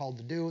that's what we're called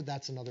to do.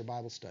 That's another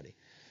Bible study.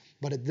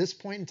 But at this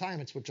point in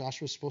time, it's what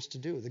Joshua's supposed to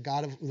do.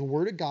 The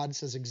Word of God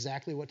says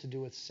exactly what to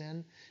do with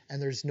sin,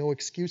 and there's no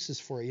excuses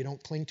for it. You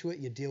don't cling to it.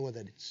 You deal with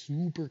it. It's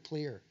super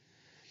clear.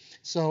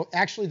 So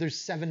actually, there's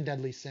 7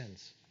 deadly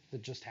sins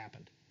that just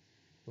happened.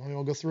 You want me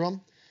to go through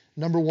them?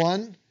 Number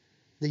 1,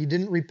 that you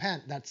didn't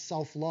repent. That's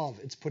self-love.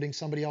 It's putting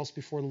somebody else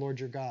before the Lord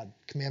your God.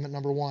 Commandment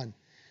number 1.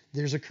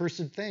 There's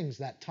accursed things.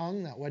 That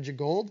tongue, that wedge of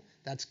gold,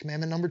 that's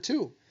commandment number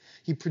 2.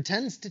 He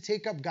pretends to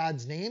take up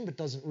God's name, but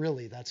doesn't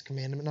really. That's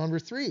commandment number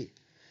 3.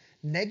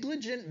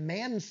 Negligent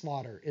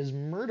manslaughter is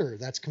murder.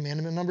 That's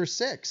commandment number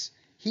 6.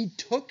 He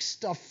took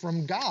stuff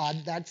from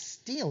God. That's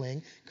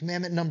stealing.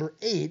 Commandment number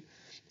 8.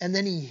 And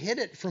then he hid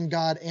it from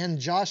God and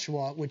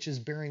Joshua, which is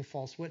bearing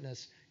false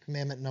witness.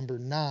 Commandment number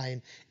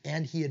 9.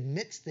 And he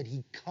admits that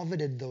he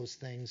coveted those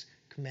things.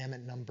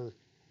 Commandment number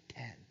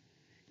 10.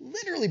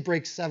 Literally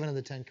breaks 7 of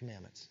the 10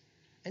 commandments.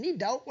 Any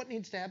doubt what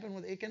needs to happen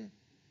with Achan?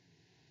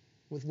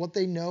 With what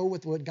they know,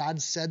 with what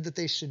God said that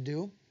they should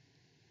do?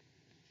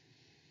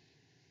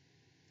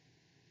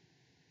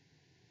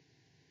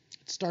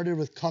 started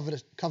with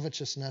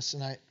covetousness,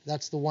 and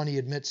that's the one he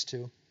admits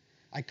to.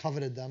 I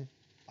coveted them,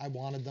 I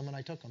wanted them, and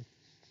I took them.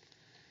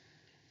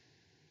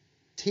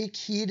 Take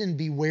heed and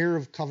beware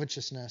of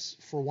covetousness,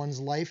 for one's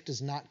life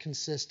does not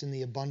consist in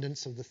the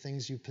abundance of the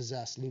things you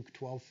possess. Luke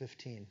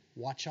 12:15.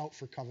 Watch out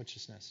for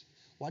covetousness.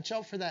 Watch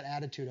out for that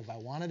attitude of I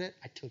wanted it,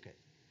 I took it.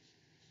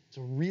 It's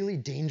a really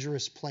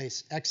dangerous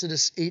place.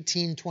 Exodus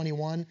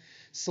 18:21.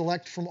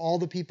 Select from all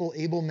the people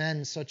able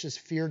men such as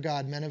fear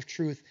God, men of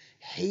truth,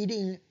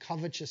 hating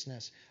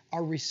covetousness.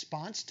 Our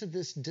response to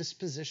this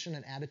disposition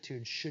and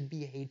attitude should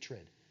be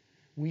hatred.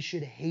 We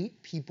should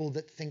hate people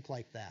that think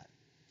like that.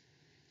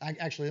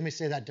 Actually, let me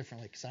say that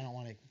differently because I don't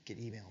want to get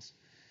emails.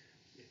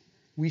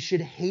 We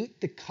should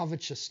hate the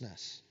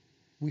covetousness.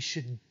 We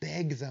should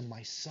beg them,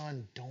 my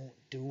son, don't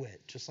do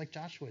it, just like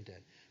Joshua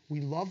did.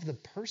 We love the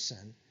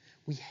person.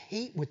 We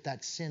hate what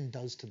that sin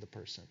does to the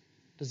person.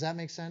 Does that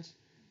make sense?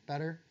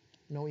 Better?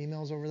 No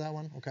emails over that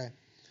one? Okay.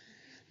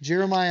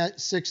 Jeremiah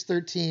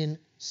 6:13,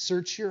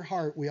 search your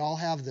heart. We all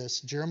have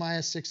this.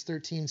 Jeremiah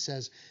 6:13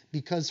 says,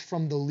 because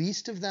from the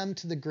least of them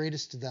to the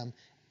greatest of them,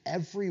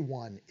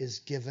 everyone is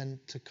given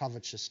to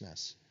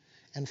covetousness.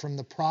 And from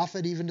the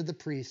prophet even to the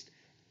priest,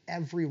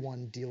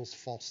 everyone deals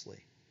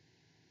falsely.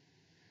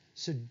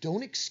 So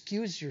don't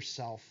excuse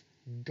yourself.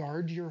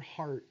 Guard your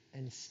heart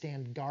and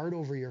stand guard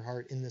over your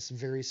heart in this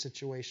very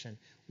situation.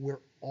 We're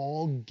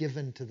all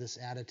given to this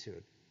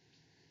attitude.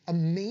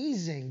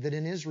 Amazing that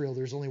in Israel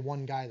there's only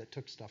one guy that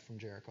took stuff from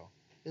Jericho.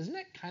 Isn't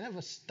it kind of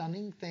a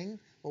stunning thing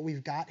what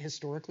we've got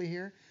historically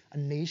here? A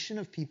nation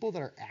of people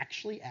that are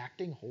actually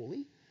acting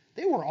holy?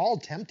 They were all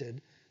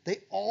tempted. They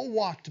all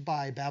walked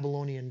by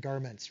Babylonian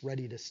garments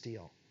ready to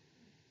steal.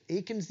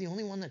 Achan's the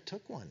only one that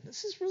took one.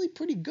 This is really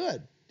pretty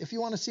good if you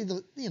want to see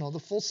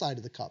the full side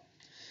of the cup.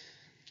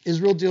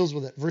 Israel deals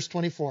with it. Verse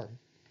 24.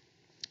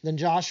 Then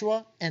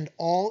Joshua and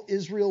all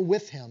Israel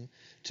with him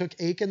took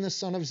Achan the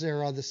son of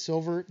Zerah, the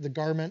silver, the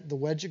garment, the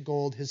wedge of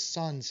gold, his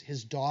sons,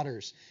 his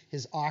daughters,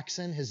 his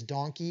oxen, his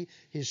donkey,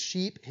 his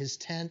sheep, his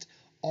tent,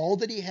 all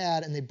that he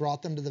had, and they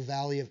brought them to the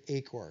valley of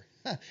Achor.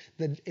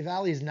 The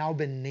valley has now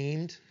been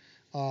named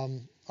a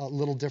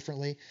little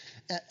differently.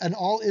 And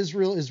all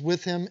Israel is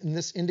with him, and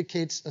this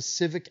indicates a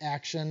civic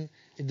action.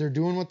 They're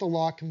doing what the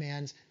law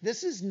commands.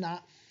 This is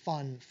not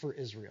fun for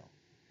Israel.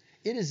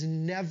 It is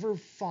never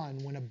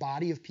fun when a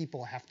body of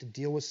people have to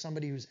deal with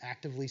somebody who's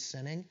actively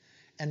sinning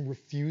and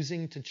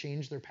refusing to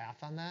change their path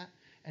on that.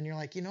 And you're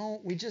like,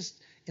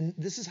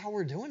 this is how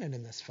we're doing it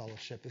in this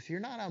fellowship. If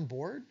you're not on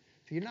board,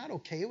 if you're not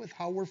okay with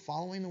how we're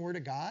following the Word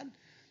of God,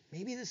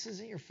 maybe this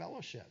isn't your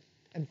fellowship.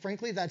 And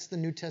frankly, that's the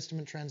New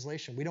Testament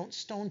translation. We don't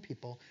stone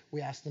people. We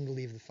ask them to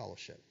leave the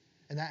fellowship.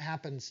 And that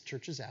happens.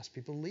 Churches ask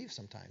people to leave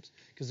sometimes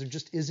because there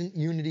just isn't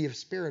unity of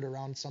spirit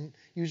around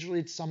usually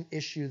it's some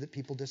issue that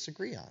people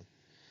disagree on.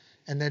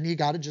 And then you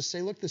got to just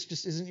say, look, this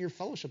just isn't your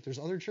fellowship. There's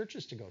other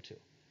churches to go to.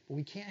 But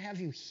we can't have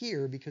you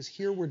here because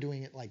here we're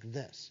doing it like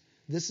this.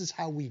 This is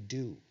how we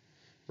do,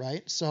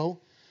 right?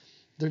 So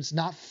there's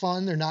not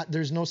fun.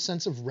 There's no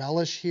sense of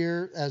relish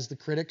here, as the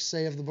critics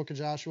say of the book of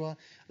Joshua.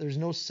 There's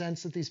no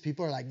sense that these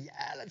people are like,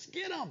 yeah, let's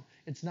get them.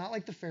 It's not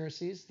like the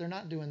Pharisees. They're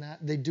not doing that.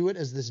 They do it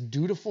as this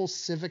dutiful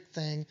civic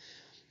thing.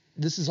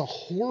 This is a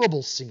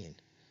horrible scene.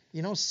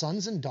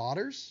 Sons and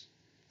daughters,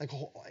 like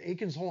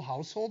Achan's whole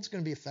household's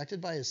going to be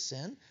affected by his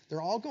sin.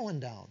 They're all going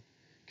down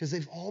because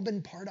they've all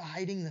been part of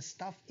hiding the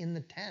stuff in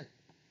the tent.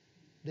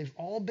 They've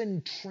all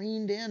been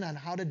trained in on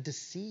how to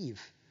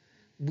deceive.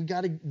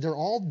 They're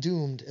all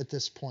doomed at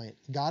this point.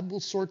 God will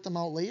sort them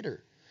out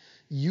later.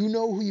 You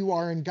know who you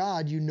are in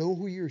God. You know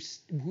who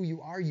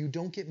you are. You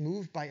don't get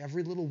moved by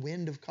every little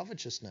wind of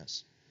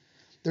covetousness.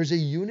 There's a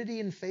unity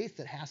in faith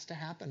that has to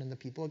happen in the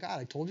people of God.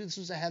 I told you this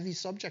was a heavy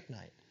subject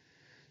night.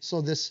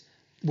 So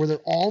where they're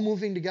all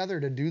moving together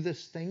to do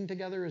this thing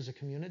together as a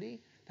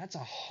community, that's a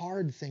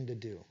hard thing to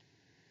do.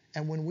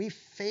 And when we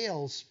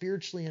fail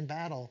spiritually in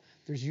battle,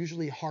 there's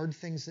usually hard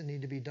things that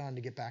need to be done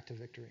to get back to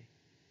victory.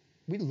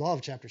 We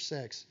love chapter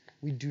 6.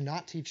 We do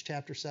not teach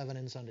chapter 7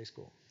 in Sunday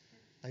school.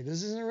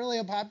 This isn't really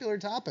a popular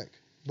topic,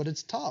 but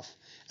it's tough.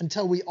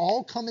 Until we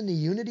all come into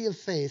unity of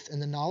faith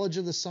and the knowledge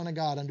of the Son of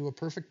God unto a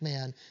perfect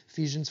man,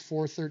 Ephesians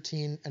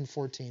 4:13 and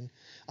 14,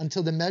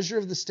 until the measure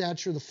of the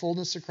stature of the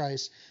fullness of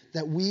Christ,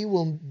 that we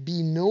will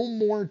be no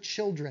more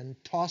children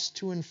tossed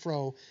to and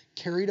fro,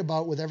 carried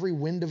about with every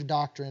wind of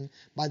doctrine,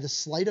 by the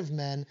sleight of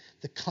men,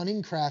 the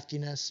cunning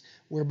craftiness,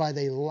 whereby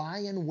they lie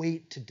in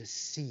wait to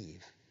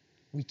deceive.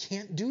 We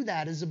can't do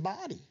that as a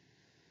body.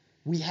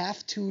 We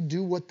have to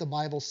do what the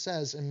Bible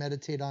says and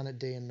meditate on it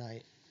day and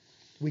night.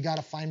 We got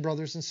to find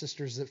brothers and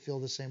sisters that feel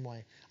the same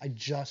way. I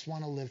just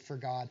want to live for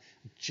God.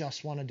 I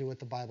just want to do what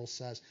the Bible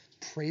says.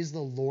 Praise the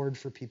Lord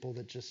for people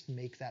that just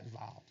make that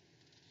vow.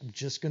 I'm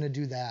just going to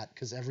do that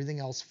because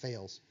everything else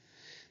fails.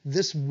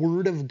 This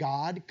word of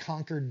God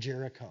conquered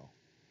Jericho.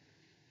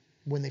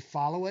 When they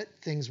follow it,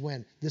 things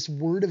win. This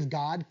word of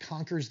God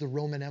conquers the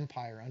Roman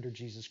Empire under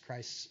Jesus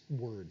Christ's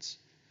words.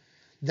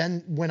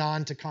 Then went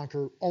on to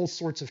conquer all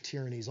sorts of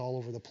tyrannies all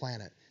over the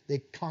planet. They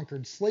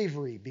conquered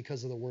slavery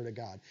because of the word of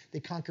God. They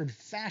conquered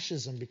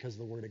fascism because of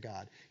the word of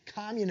God.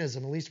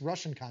 Communism, at least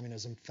Russian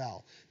communism,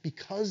 fell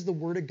because the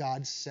word of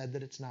God said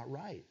that it's not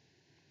right.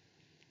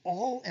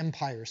 All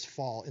empires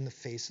fall in the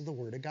face of the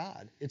word of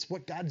God. It's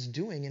what God's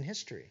doing in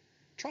history.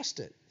 Trust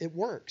it. It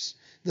works.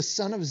 The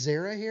son of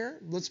Zerah here,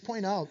 let's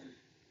point out,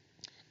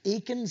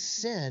 Achan's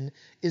sin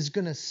is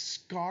going to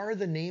scar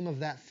the name of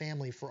that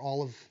family for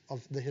all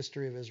of the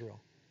history of Israel.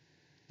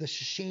 The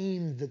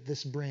shame that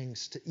this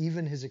brings to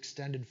even his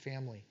extended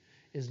family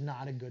is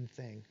not a good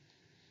thing,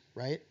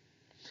 right?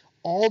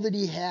 All that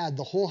he had,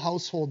 the whole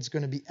household's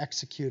going to be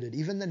executed,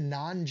 even the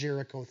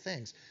non-Jericho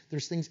things.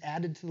 There's things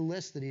added to the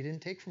list that he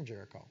didn't take from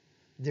Jericho.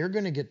 They're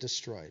going to get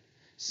destroyed.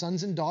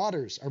 Sons and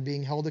daughters are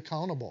being held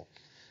accountable.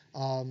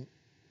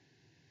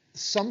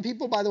 Some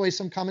people, by the way,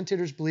 some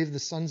commentators believe the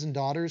sons and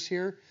daughters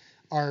here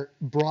are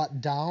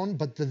brought down,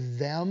 but the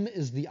them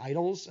is the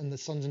idols, and the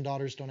sons and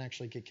daughters don't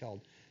actually get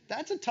killed.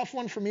 That's a tough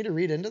one for me to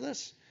read into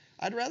this.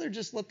 I'd rather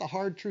just let the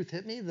hard truth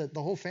hit me that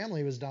the whole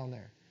family was down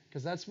there,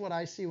 because that's what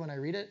I see when I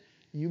read it.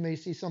 You may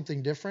see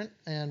something different,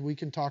 and we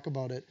can talk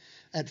about it.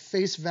 At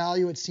face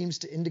value, it seems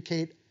to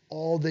indicate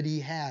all that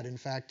he had. In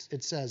fact,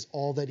 it says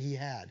all that he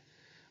had.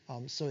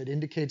 So it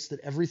indicates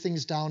that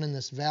everything's down in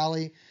this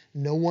valley.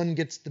 No one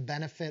gets the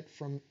benefit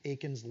from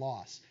Achan's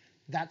loss.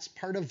 That's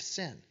part of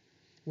sin.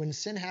 When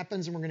sin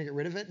happens and we're going to get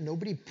rid of it,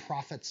 nobody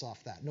profits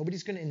off that.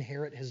 Nobody's going to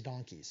inherit his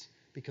donkeys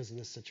because of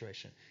this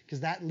situation. Because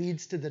that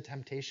leads to the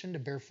temptation to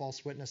bear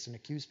false witness and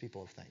accuse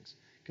people of things.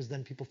 Because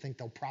then people think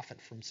they'll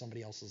profit from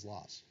somebody else's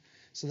loss.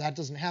 So that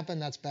doesn't happen.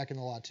 That's back in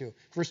the law too.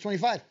 Verse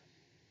 25.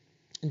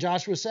 And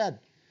Joshua said,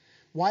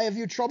 "Why have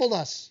you troubled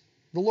us?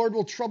 The Lord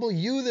will trouble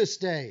you this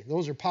day."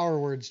 Those are power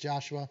words,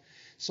 Joshua.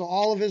 So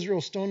all of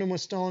Israel stoned him with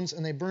stones,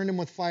 and they burned him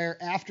with fire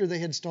after they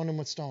had stoned him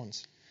with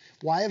stones.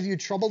 Why have you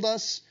troubled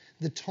us?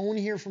 The tone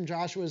here from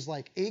Joshua is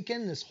like,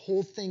 Achan, this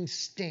whole thing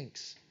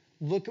stinks.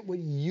 Look at what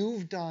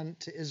you've done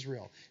to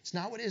Israel. It's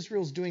not what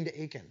Israel's doing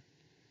to Achan,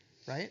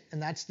 right?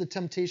 And that's the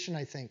temptation,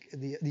 I think.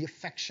 The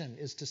affection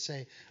is to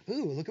say,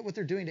 ooh, look at what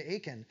they're doing to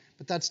Achan.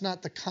 But that's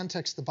not the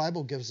context the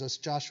Bible gives us.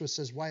 Joshua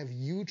says, why have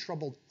you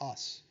troubled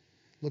us?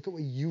 Look at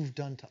what you've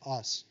done to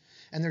us.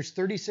 And there's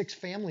 36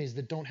 families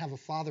that don't have a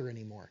father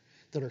anymore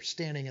that are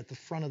standing at the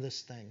front of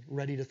this thing,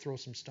 ready to throw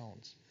some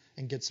stones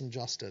and get some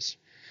justice.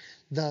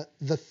 The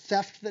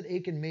theft that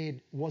Achan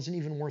made wasn't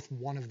even worth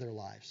one of their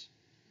lives.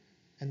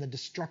 And the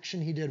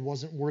destruction he did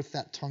wasn't worth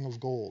that tongue of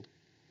gold.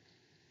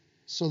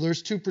 So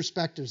there's two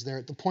perspectives there.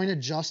 At the point of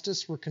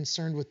justice, we're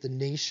concerned with the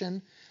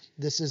nation.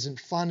 This isn't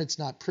fun. It's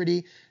not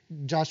pretty.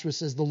 Joshua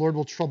says, the Lord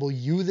will trouble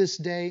you this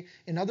day.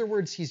 In other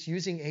words, he's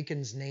using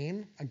Achan's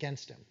name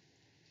against him.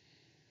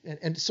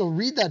 And so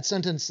read that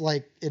sentence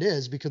like it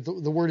is, because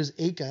the word is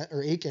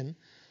Achan.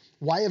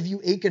 Why have you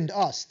Achaned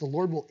us? The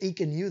Lord will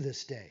Achan you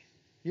this day.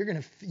 You're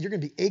gonna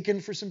be aching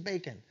for some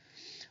bacon.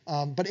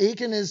 But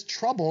Achan is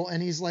trouble,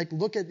 and he's like,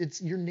 look at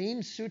it's your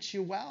name suits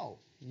you well.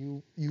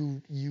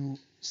 You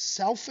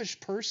selfish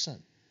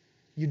person.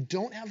 You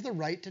don't have the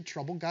right to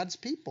trouble God's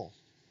people.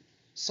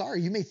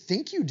 Sorry, you may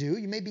think you do.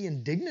 You may be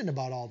indignant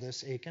about all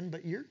this, Achan,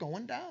 but you're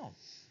going down.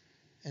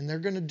 And they're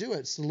going to do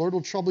it. So the Lord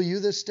will trouble you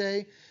this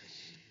day.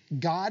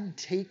 God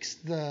takes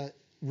the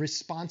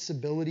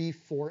responsibility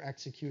for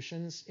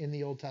executions in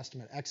the Old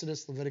Testament.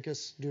 Exodus,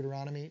 Leviticus,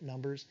 Deuteronomy,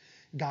 Numbers.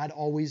 God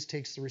always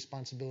takes the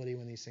responsibility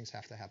when these things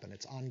have to happen.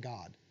 It's on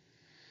God.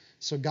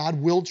 So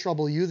God will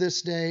trouble you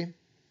this day.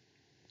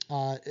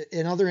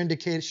 Another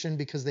indication,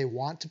 because they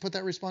want to put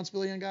that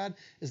responsibility on God,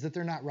 is that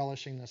they're not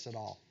relishing this at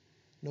all.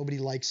 Nobody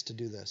likes to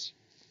do this.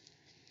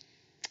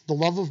 The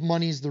love of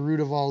money is the root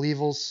of all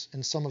evils,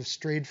 and some have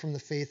strayed from the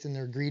faith in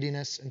their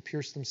greediness and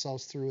pierced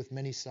themselves through with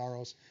many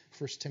sorrows.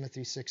 1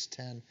 Timothy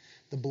 6:10.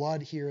 The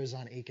blood here is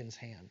on Achan's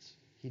hands.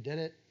 He did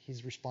it.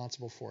 He's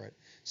responsible for it.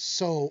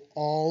 So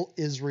all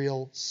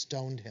Israel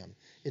stoned him.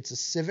 It's a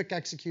civic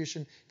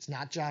execution. It's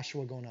not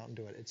Joshua going out and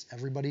do it. It's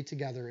everybody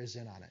together is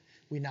in on it.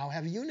 We now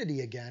have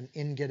unity again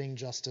in getting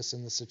justice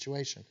in the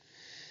situation.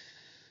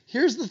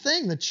 Here's the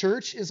thing. The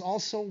church is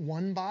also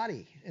one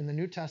body. In the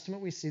New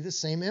Testament, we see the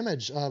same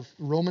image of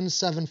Romans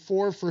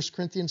 7:4, 1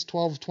 Corinthians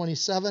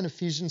 12:27,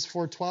 Ephesians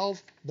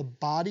 4:12. The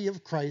body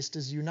of Christ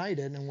is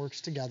united and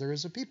works together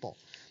as a people.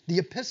 The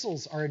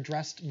epistles are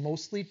addressed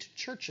mostly to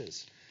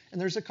churches. And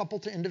there's a couple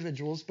to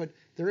individuals, but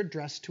they're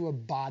addressed to a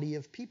body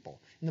of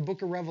people. In the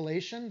book of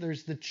Revelation,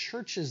 there's the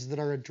churches that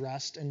are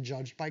addressed and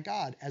judged by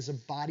God. As a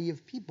body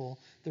of people,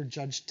 they're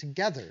judged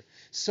together.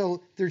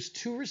 So there's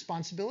two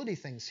responsibility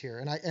things here.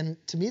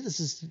 And to me, this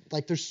is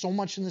like there's so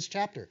much in this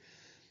chapter.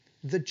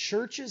 The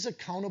church is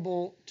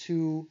accountable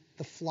to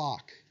the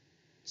flock.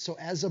 So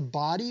as a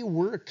body,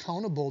 we're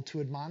accountable to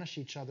admonish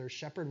each other,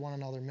 shepherd one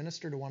another,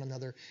 minister to one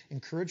another,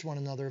 encourage one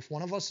another. If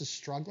one of us is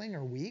struggling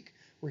or weak,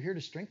 we're here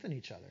to strengthen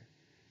each other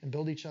and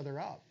build each other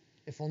up.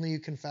 If only you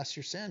confess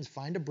your sins,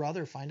 find a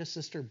brother, find a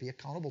sister, be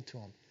accountable to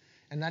them.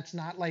 And that's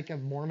not like a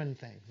Mormon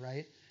thing,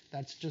 right?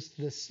 That's just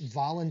this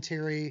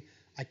voluntary,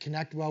 I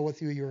connect well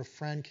with you, you're a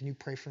friend, can you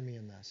pray for me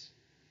in this?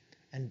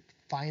 And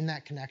Find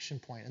that connection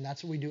point. And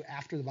that's what we do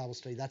after the Bible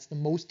study. That's the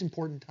most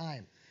important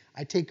time.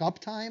 I take up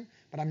time,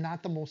 but I'm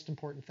not the most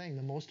important thing.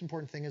 The most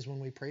important thing is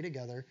when we pray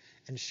together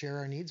and share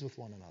our needs with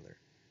one another.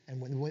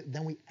 And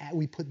then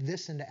we put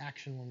this into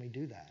action when we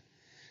do that.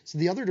 So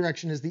the other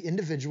direction is the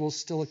individual is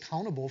still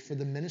accountable for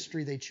the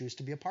ministry they choose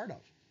to be a part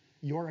of.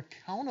 You're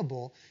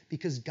accountable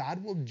because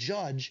God will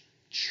judge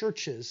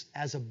churches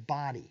as a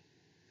body.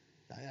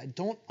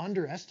 Don't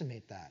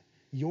underestimate that.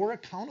 You're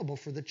accountable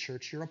for the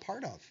church you're a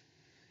part of.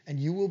 And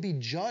you will be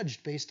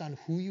judged based on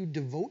who you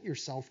devote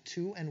yourself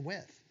to and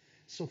with.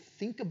 So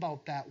think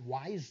about that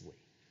wisely.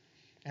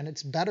 And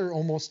it's better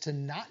almost to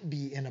not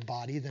be in a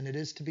body than it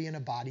is to be in a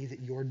body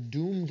that you're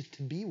doomed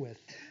to be with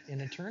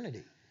in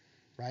eternity,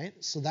 right?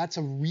 So that's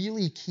a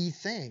really key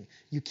thing.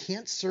 You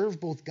can't serve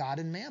both God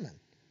and mammon.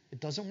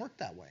 It doesn't work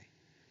that way.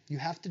 You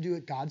have to do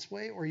it God's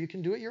way, or you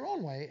can do it your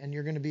own way, and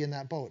you're going to be in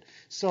that boat.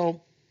 So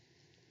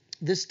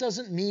this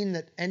doesn't mean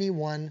that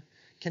anyone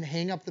can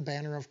hang up the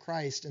banner of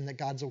Christ and that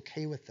God's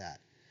okay with that.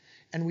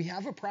 And we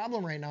have a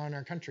problem right now in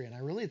our country, and I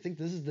really think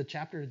this is the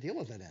chapter to deal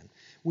with it in.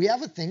 We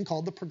have a thing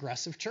called the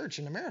progressive church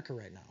in America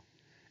right now.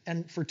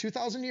 And for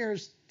 2,000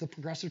 years, the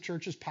progressive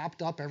church has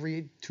popped up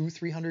every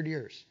 200-300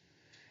 years.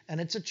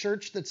 And it's a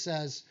church that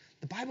says,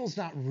 the Bible's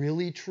not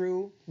really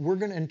true. We're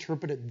going to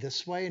interpret it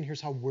this way, and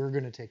here's how we're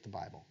going to take the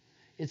Bible.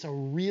 It's a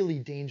really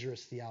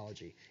dangerous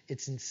theology.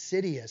 It's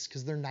insidious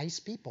because they're nice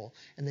people,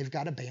 and they've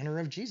got a banner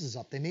of Jesus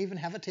up. They may even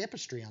have a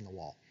tapestry on the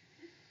wall.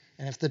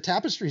 And if the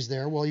tapestry's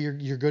there, well,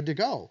 you're good to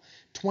go.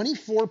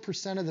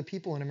 24% of the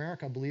people in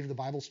America believe the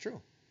Bible's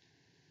true.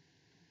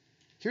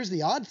 Here's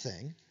the odd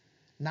thing.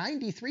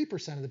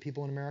 93% of the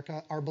people in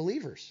America are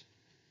believers.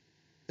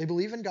 They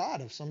believe in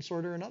God of some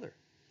sort or another.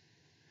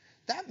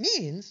 That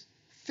means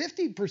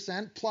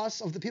 50%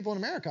 plus of the people in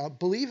America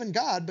believe in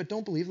God but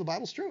don't believe the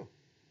Bible's true.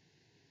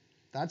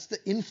 That's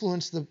the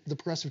influence of the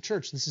progressive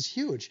church. This is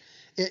huge.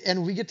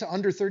 And we get to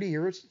under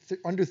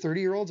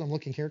 30-year-olds. I'm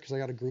looking here because I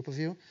got a group of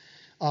you.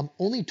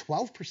 Only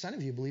 12%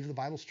 of you believe the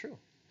Bible's true.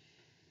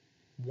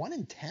 1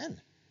 in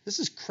 10. This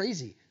is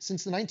crazy.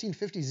 Since the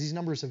 1950s, these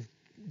numbers have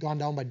gone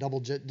down by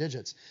double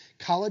digits.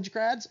 College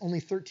grads,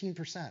 only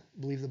 13%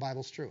 believe the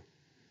Bible's true.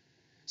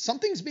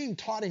 Something's being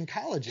taught in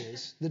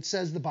colleges that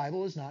says the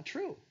Bible is not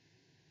true.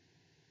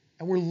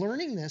 And we're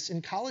learning this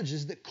in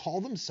colleges that call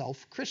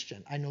themselves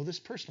Christian. I know this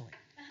personally.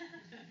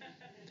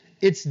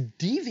 It's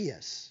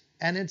devious,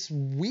 and it's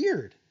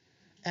weird,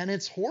 and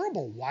it's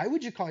horrible. Why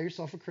would you call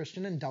yourself a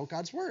Christian and doubt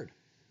God's word?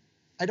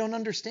 I don't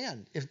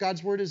understand. If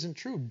God's word isn't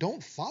true,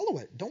 don't follow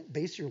it. Don't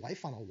base your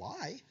life on a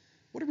lie.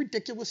 What a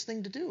ridiculous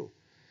thing to do.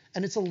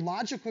 And it's a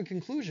logical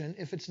conclusion,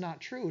 if it's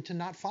not true, to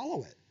not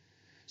follow it.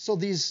 So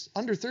these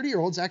under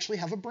 30-year-olds actually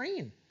have a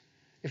brain.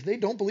 If they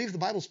don't believe the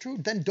Bible's true,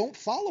 then don't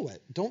follow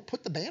it. Don't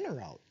put the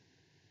banner out.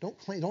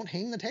 Don't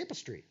hang the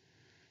tapestry.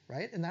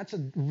 Right? And that's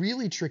a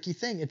really tricky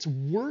thing. It's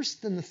worse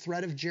than the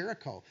threat of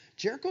Jericho.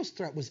 Jericho's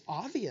threat was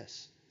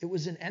obvious. It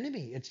was an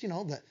enemy. It's, the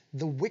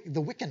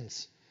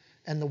Wiccans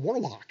and the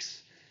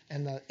warlocks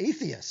and the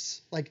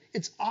atheists. Like,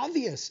 it's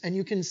obvious, and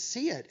you can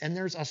see it. And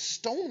there's a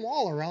stone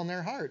wall around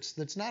their hearts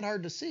that's not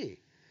hard to see.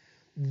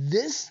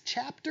 This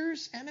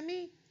chapter's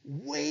enemy,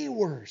 way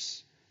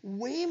worse,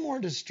 way more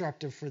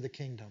destructive for the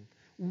kingdom,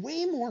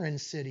 way more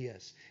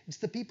insidious. It's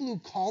the people who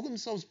call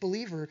themselves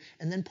believer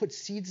and then put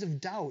seeds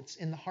of doubts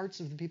in the hearts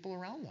of the people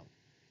around them.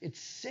 It's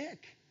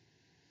sick.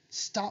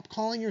 Stop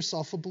calling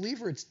yourself a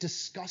believer. It's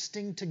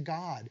disgusting to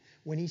God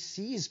when he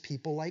sees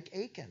people like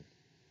Achan,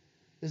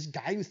 this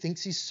guy who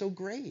thinks he's so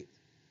great.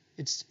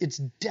 It's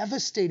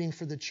devastating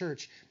for the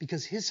church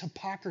because his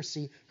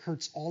hypocrisy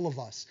hurts all of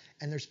us,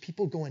 and there's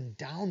people going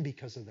down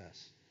because of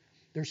this.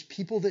 There's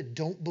people that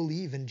don't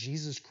believe in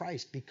Jesus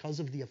Christ because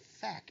of the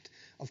effect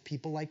of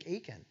people like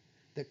Achan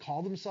that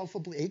call themselves a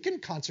believer. Achan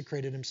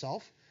consecrated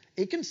himself.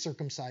 Achan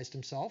circumcised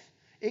himself.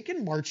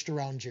 Achan marched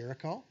around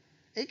Jericho.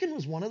 Achan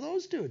was one of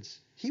those dudes.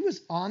 He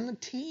was on the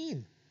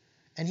team,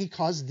 and he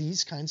caused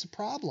these kinds of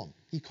problems.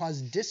 He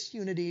caused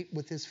disunity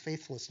with his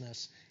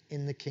faithlessness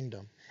in the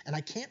kingdom. And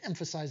I can't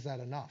emphasize that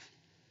enough.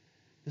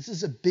 This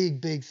is a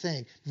big, big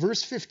thing.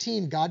 Verse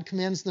 15, God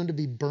commands them to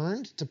be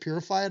burned to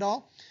purify it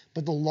all.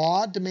 But the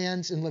law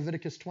demands in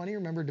Leviticus 20,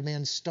 remember,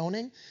 demands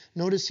stoning.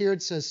 Notice here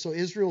it says, so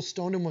Israel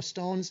stoned him with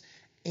stones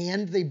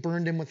and they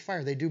burned him with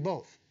fire. They do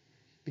both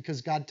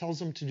because God tells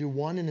them to do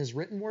one in his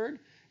written word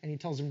and he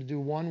tells them to do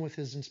one with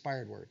his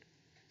inspired word.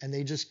 And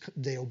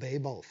they obey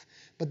both.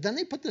 But then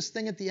they put this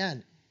thing at the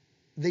end.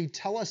 They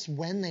tell us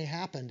when they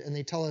happened and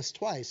they tell us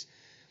twice.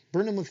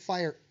 Burn him with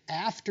fire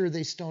after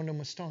they stoned him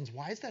with stones.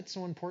 Why is that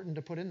so important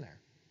to put in there?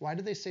 Why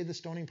do they say the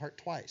stoning part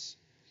twice?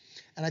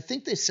 And I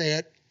think they say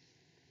it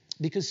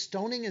because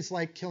stoning is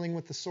like killing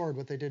with the sword,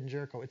 what they did in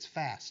Jericho. It's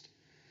fast.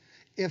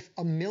 If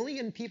 1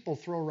 million people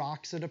throw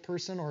rocks at a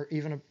person or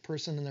even a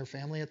person in their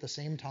family at the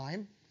same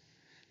time,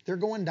 they're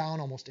going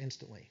down almost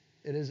instantly.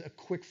 It is a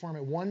quick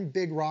format. One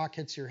big rock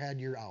hits your head,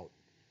 you're out.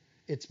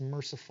 It's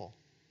merciful.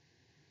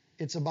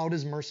 It's about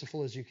as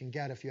merciful as you can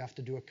get if you have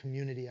to do a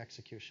community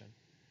execution.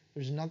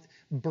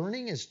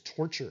 Burning is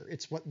torture.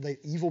 It's what the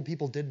evil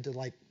people did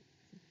to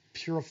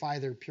purify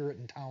their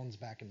Puritan towns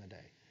back in the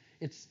day.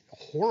 It's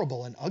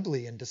horrible and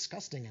ugly and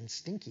disgusting and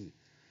stinky,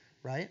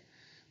 right?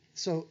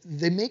 So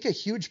they make a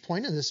huge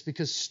point of this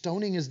because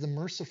stoning is the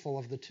merciful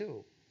of the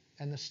two.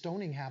 And the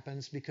stoning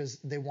happens because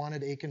they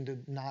wanted Achan to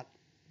not,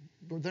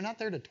 they're not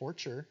there to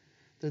torture,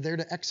 they're there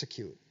to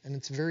execute. And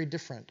it's very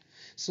different.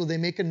 So they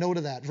make a note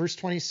of that. Verse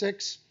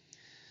 26,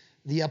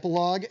 the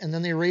epilogue, and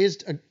then they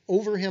raised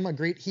over him a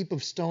great heap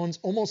of stones,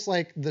 almost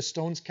like the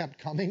stones kept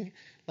coming,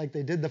 like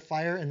they did the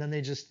fire, and then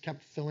they just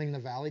kept filling the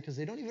valley because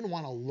they don't even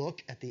want to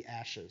look at the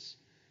ashes.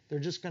 They're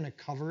just going to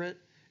cover it,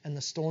 and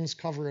the stones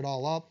cover it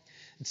all up.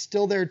 It's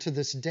still there to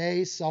this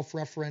day,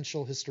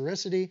 self-referential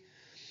historicity.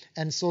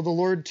 And so the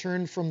Lord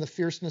turned from the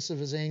fierceness of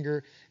his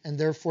anger, and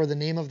therefore the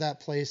name of that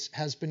place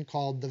has been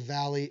called the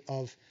Valley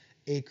of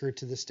Achor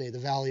to this day, the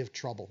Valley of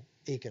Trouble,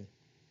 Achan.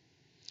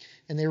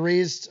 And they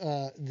raised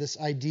this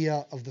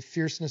idea of the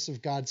fierceness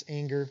of God's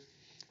anger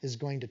is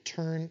going to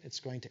turn, it's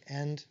going to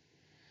end.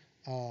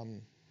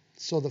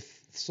 So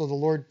the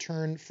Lord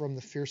turned from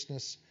the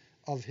fierceness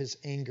of his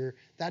anger.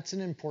 That's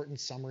an important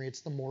summary.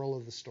 It's the moral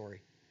of the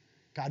story.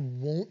 God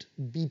won't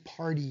be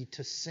party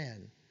to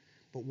sin.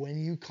 But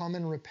when you come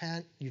and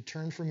repent, you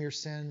turn from your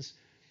sins,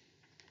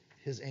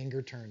 his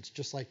anger turns,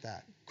 just like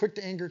that. Quick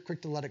to anger,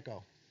 quick to let it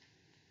go,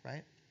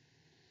 right?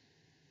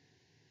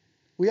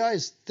 We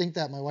always think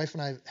that. My wife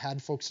and I have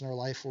had folks in our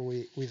life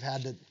where we've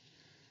had to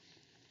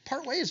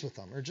part ways with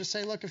them or just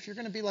say, look, if you're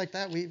going to be like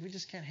that, we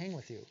just can't hang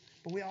with you.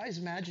 But we always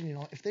imagine,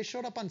 if they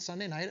showed up on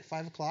Sunday night at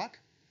 5 o'clock,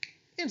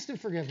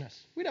 instant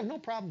forgiveness. We'd have no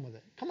problem with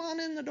it. Come on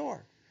in the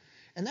door.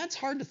 And that's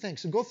hard to think.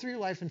 So go through your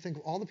life and think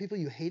of all the people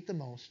you hate the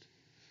most,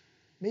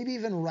 maybe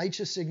even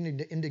righteous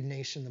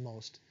indignation the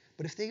most.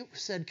 But if they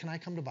said, can I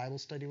come to Bible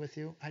study with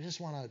you? I just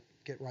want to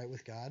get right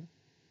with God.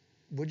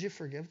 Would you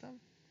forgive them?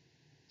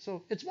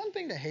 So it's one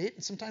thing to hate,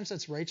 and sometimes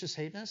that's righteous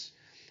hateness.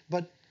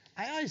 But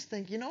I always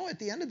think, at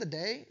the end of the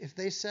day, if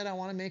they said, I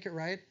want to make it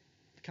right,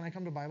 can I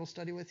come to Bible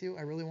study with you?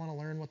 I really want to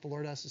learn what the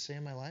Lord has to say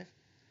in my life.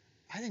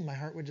 I think my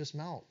heart would just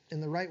melt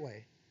in the right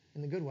way,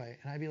 in the good way.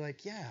 And I'd be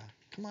like, yeah,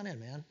 come on in,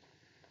 man.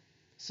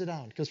 Sit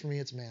down, because for me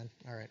it's man.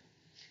 All right.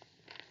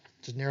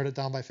 Just narrowed it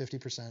down by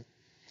 50%.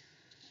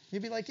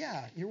 You'd be like,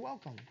 yeah, you're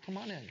welcome. Come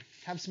on in.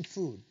 Have some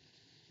food.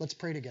 Let's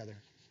pray together.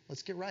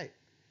 Let's get right.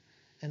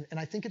 And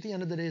I think at the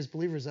end of the day as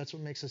believers, that's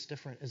what makes us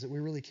different, is that we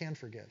really can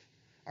forgive.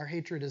 Our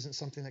hatred isn't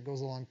something that goes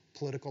along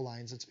political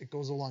lines. It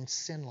goes along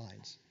sin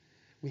lines.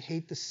 We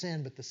hate the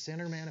sin, but the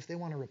sinner, man, if they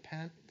want to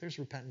repent, there's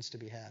repentance to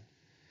be had.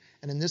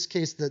 And in this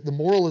case, the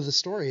moral of the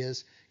story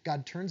is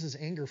God turns his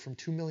anger from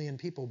 2 million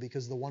people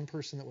because the one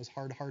person that was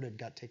hard-hearted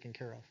got taken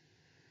care of.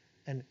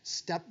 And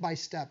step by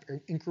step, or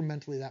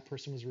incrementally, that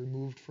person was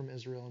removed from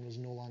Israel and was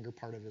no longer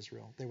part of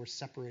Israel. They were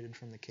separated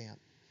from the camp.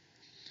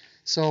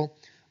 So,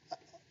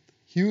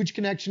 huge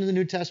connection to the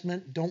New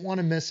Testament. Don't want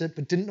to miss it,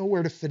 but didn't know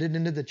where to fit it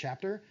into the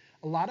chapter.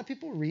 A lot of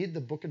people read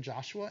the book of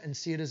Joshua and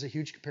see it as a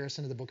huge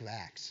comparison to the book of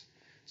Acts.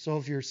 So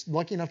if you're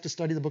lucky enough to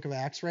study the book of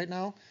Acts right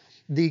now,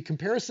 the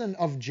comparison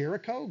of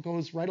Jericho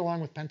goes right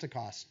along with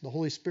Pentecost. The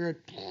Holy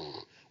Spirit,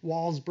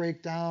 walls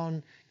break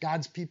down,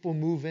 God's people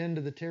move into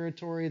the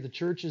territory, the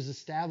church is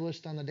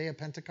established on the day of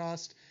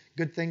Pentecost.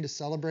 Good thing to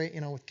celebrate,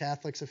 with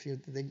Catholics if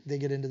they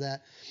get into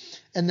that.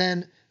 And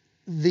then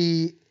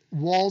the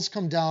walls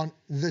come down.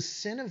 The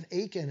sin of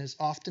Achan is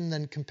often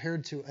then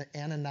compared to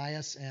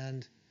Ananias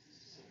and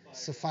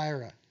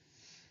Sapphira,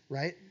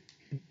 right?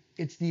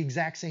 It's the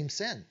exact same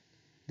sin.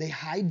 They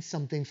hide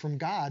something from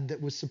God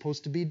that was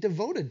supposed to be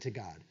devoted to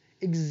God.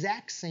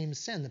 Exact same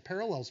sin. The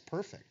parallel's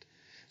perfect.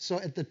 So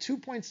at the 2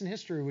 points in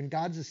history when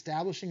God's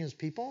establishing his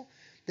people,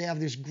 they have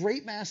this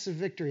great massive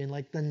victory, and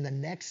then the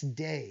next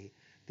day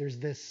there's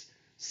this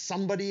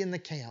somebody in the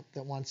camp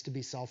that wants to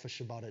be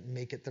selfish about it and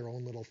make it their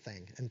own little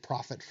thing and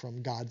profit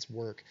from God's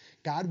work.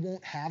 God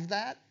won't have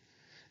that,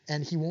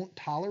 and he won't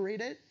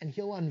tolerate it, and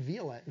he'll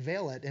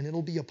veil it, and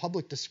it'll be a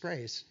public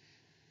disgrace.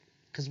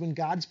 Because when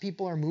God's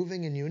people are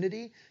moving in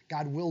unity,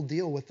 God will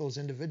deal with those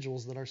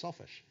individuals that are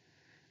selfish.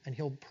 And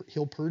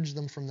he'll purge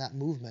them from that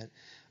movement.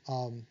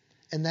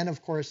 And then,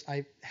 of course,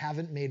 I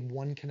haven't made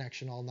one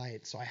connection all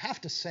night. So I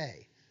have to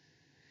say,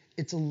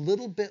 it's a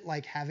little bit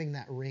like having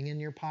that ring in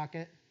your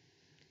pocket,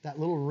 that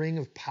little ring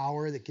of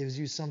power that gives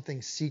you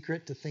something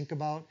secret to think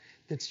about,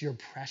 that's your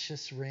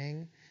precious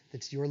ring,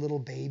 that's your little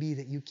baby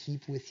that you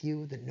keep with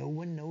you, that no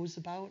one knows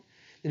about,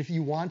 that if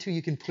you want to,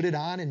 you can put it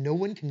on and no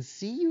one can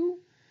see you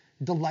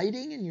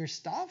delighting in your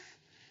stuff,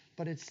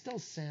 but it's still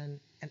sin,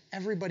 and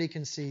everybody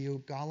can see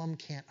you. Gollum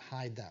can't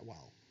hide that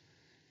well,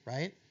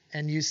 right?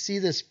 And you see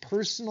this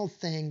personal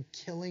thing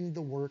killing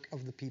the work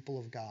of the people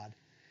of God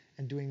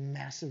and doing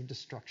massive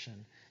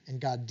destruction. And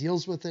God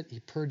deals with it,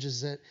 he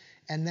purges it,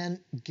 and then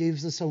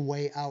gives us a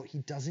way out. He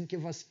doesn't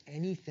give us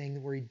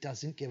anything where he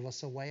doesn't give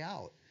us a way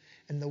out.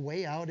 And the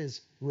way out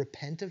is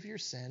repent of your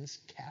sins,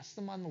 cast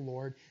them on the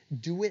Lord,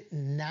 do it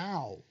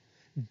now.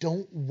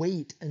 Don't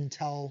wait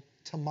until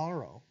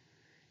tomorrow.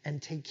 And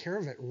take care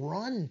of it.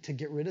 Run to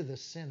get rid of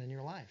this sin in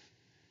your life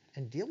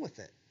and deal with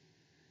it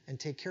and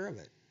take care of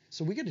it.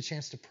 So we get a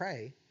chance to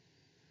pray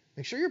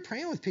Make sure you're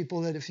praying with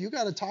people that if you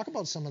got to talk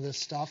about some of this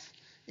stuff,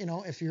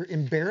 if you're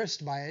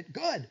embarrassed by it,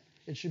 good.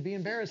 It should be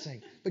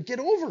embarrassing. But get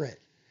over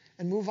it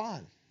and move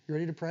on. You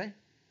ready to pray?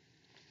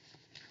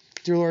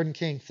 Dear Lord and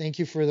King, thank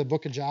you for the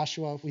book of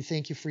Joshua. We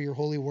thank you for your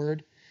holy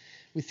word.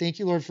 We thank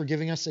you, Lord, for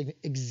giving us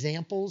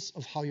examples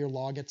of how your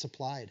law gets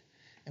applied.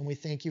 And we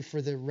thank you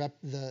for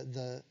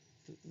the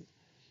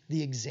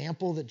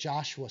example that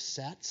Joshua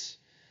sets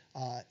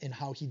in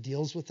how he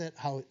deals with it,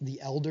 how the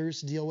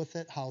elders deal with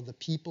it, how the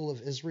people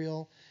of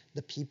Israel,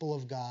 the people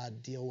of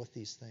God deal with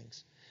these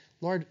things.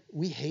 Lord,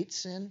 we hate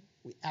sin.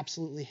 We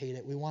absolutely hate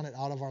it. We want it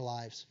out of our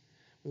lives.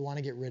 We want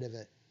to get rid of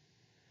it.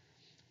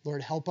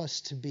 Lord, help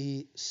us to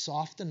be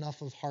soft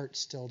enough of heart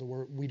still to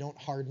where we don't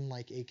harden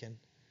like Achan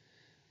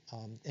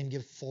and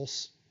give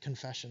false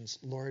confessions.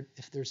 Lord,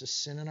 if there's a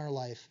sin in our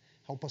life,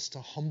 help us to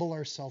humble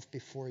ourselves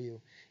before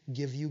you,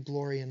 give you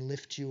glory and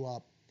lift you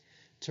up,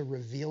 to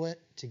reveal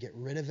it, to get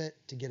rid of it,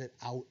 to get it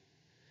out.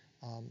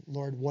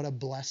 Lord, what a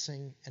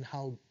blessing and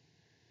how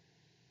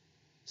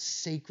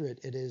sacred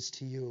it is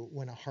to you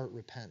when a heart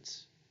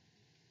repents.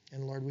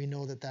 And Lord, we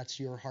know that that's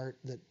your heart,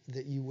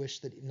 that you wish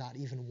that not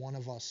even one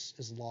of us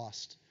is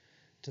lost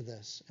to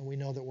this. And we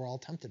know that we're all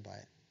tempted by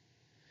it.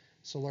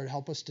 So Lord,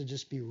 help us to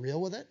just be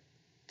real with it,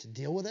 to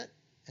deal with it,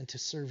 and to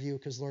serve you.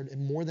 Because Lord,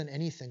 more than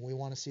anything, we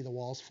want to see the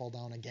walls fall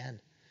down again.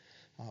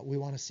 We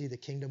want to see the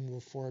kingdom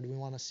move forward. We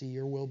want to see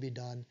your will be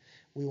done.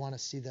 We want to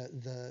see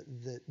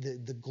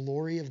the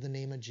glory of the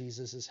name of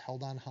Jesus is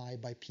held on high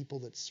by people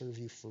that serve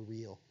you for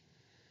real.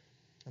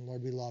 And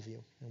Lord, we love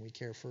you, and we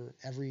care for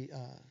every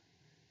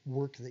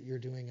work that you're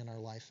doing in our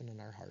life and in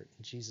our heart.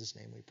 In Jesus'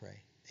 name we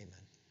pray. Amen.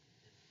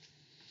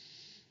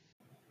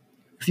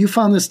 If you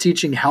found this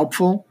teaching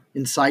helpful,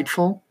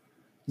 insightful,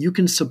 you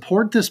can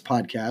support this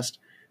podcast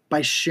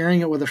by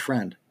sharing it with a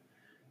friend.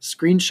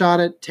 Screenshot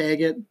it,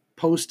 tag it,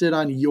 post it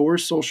on your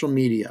social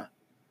media.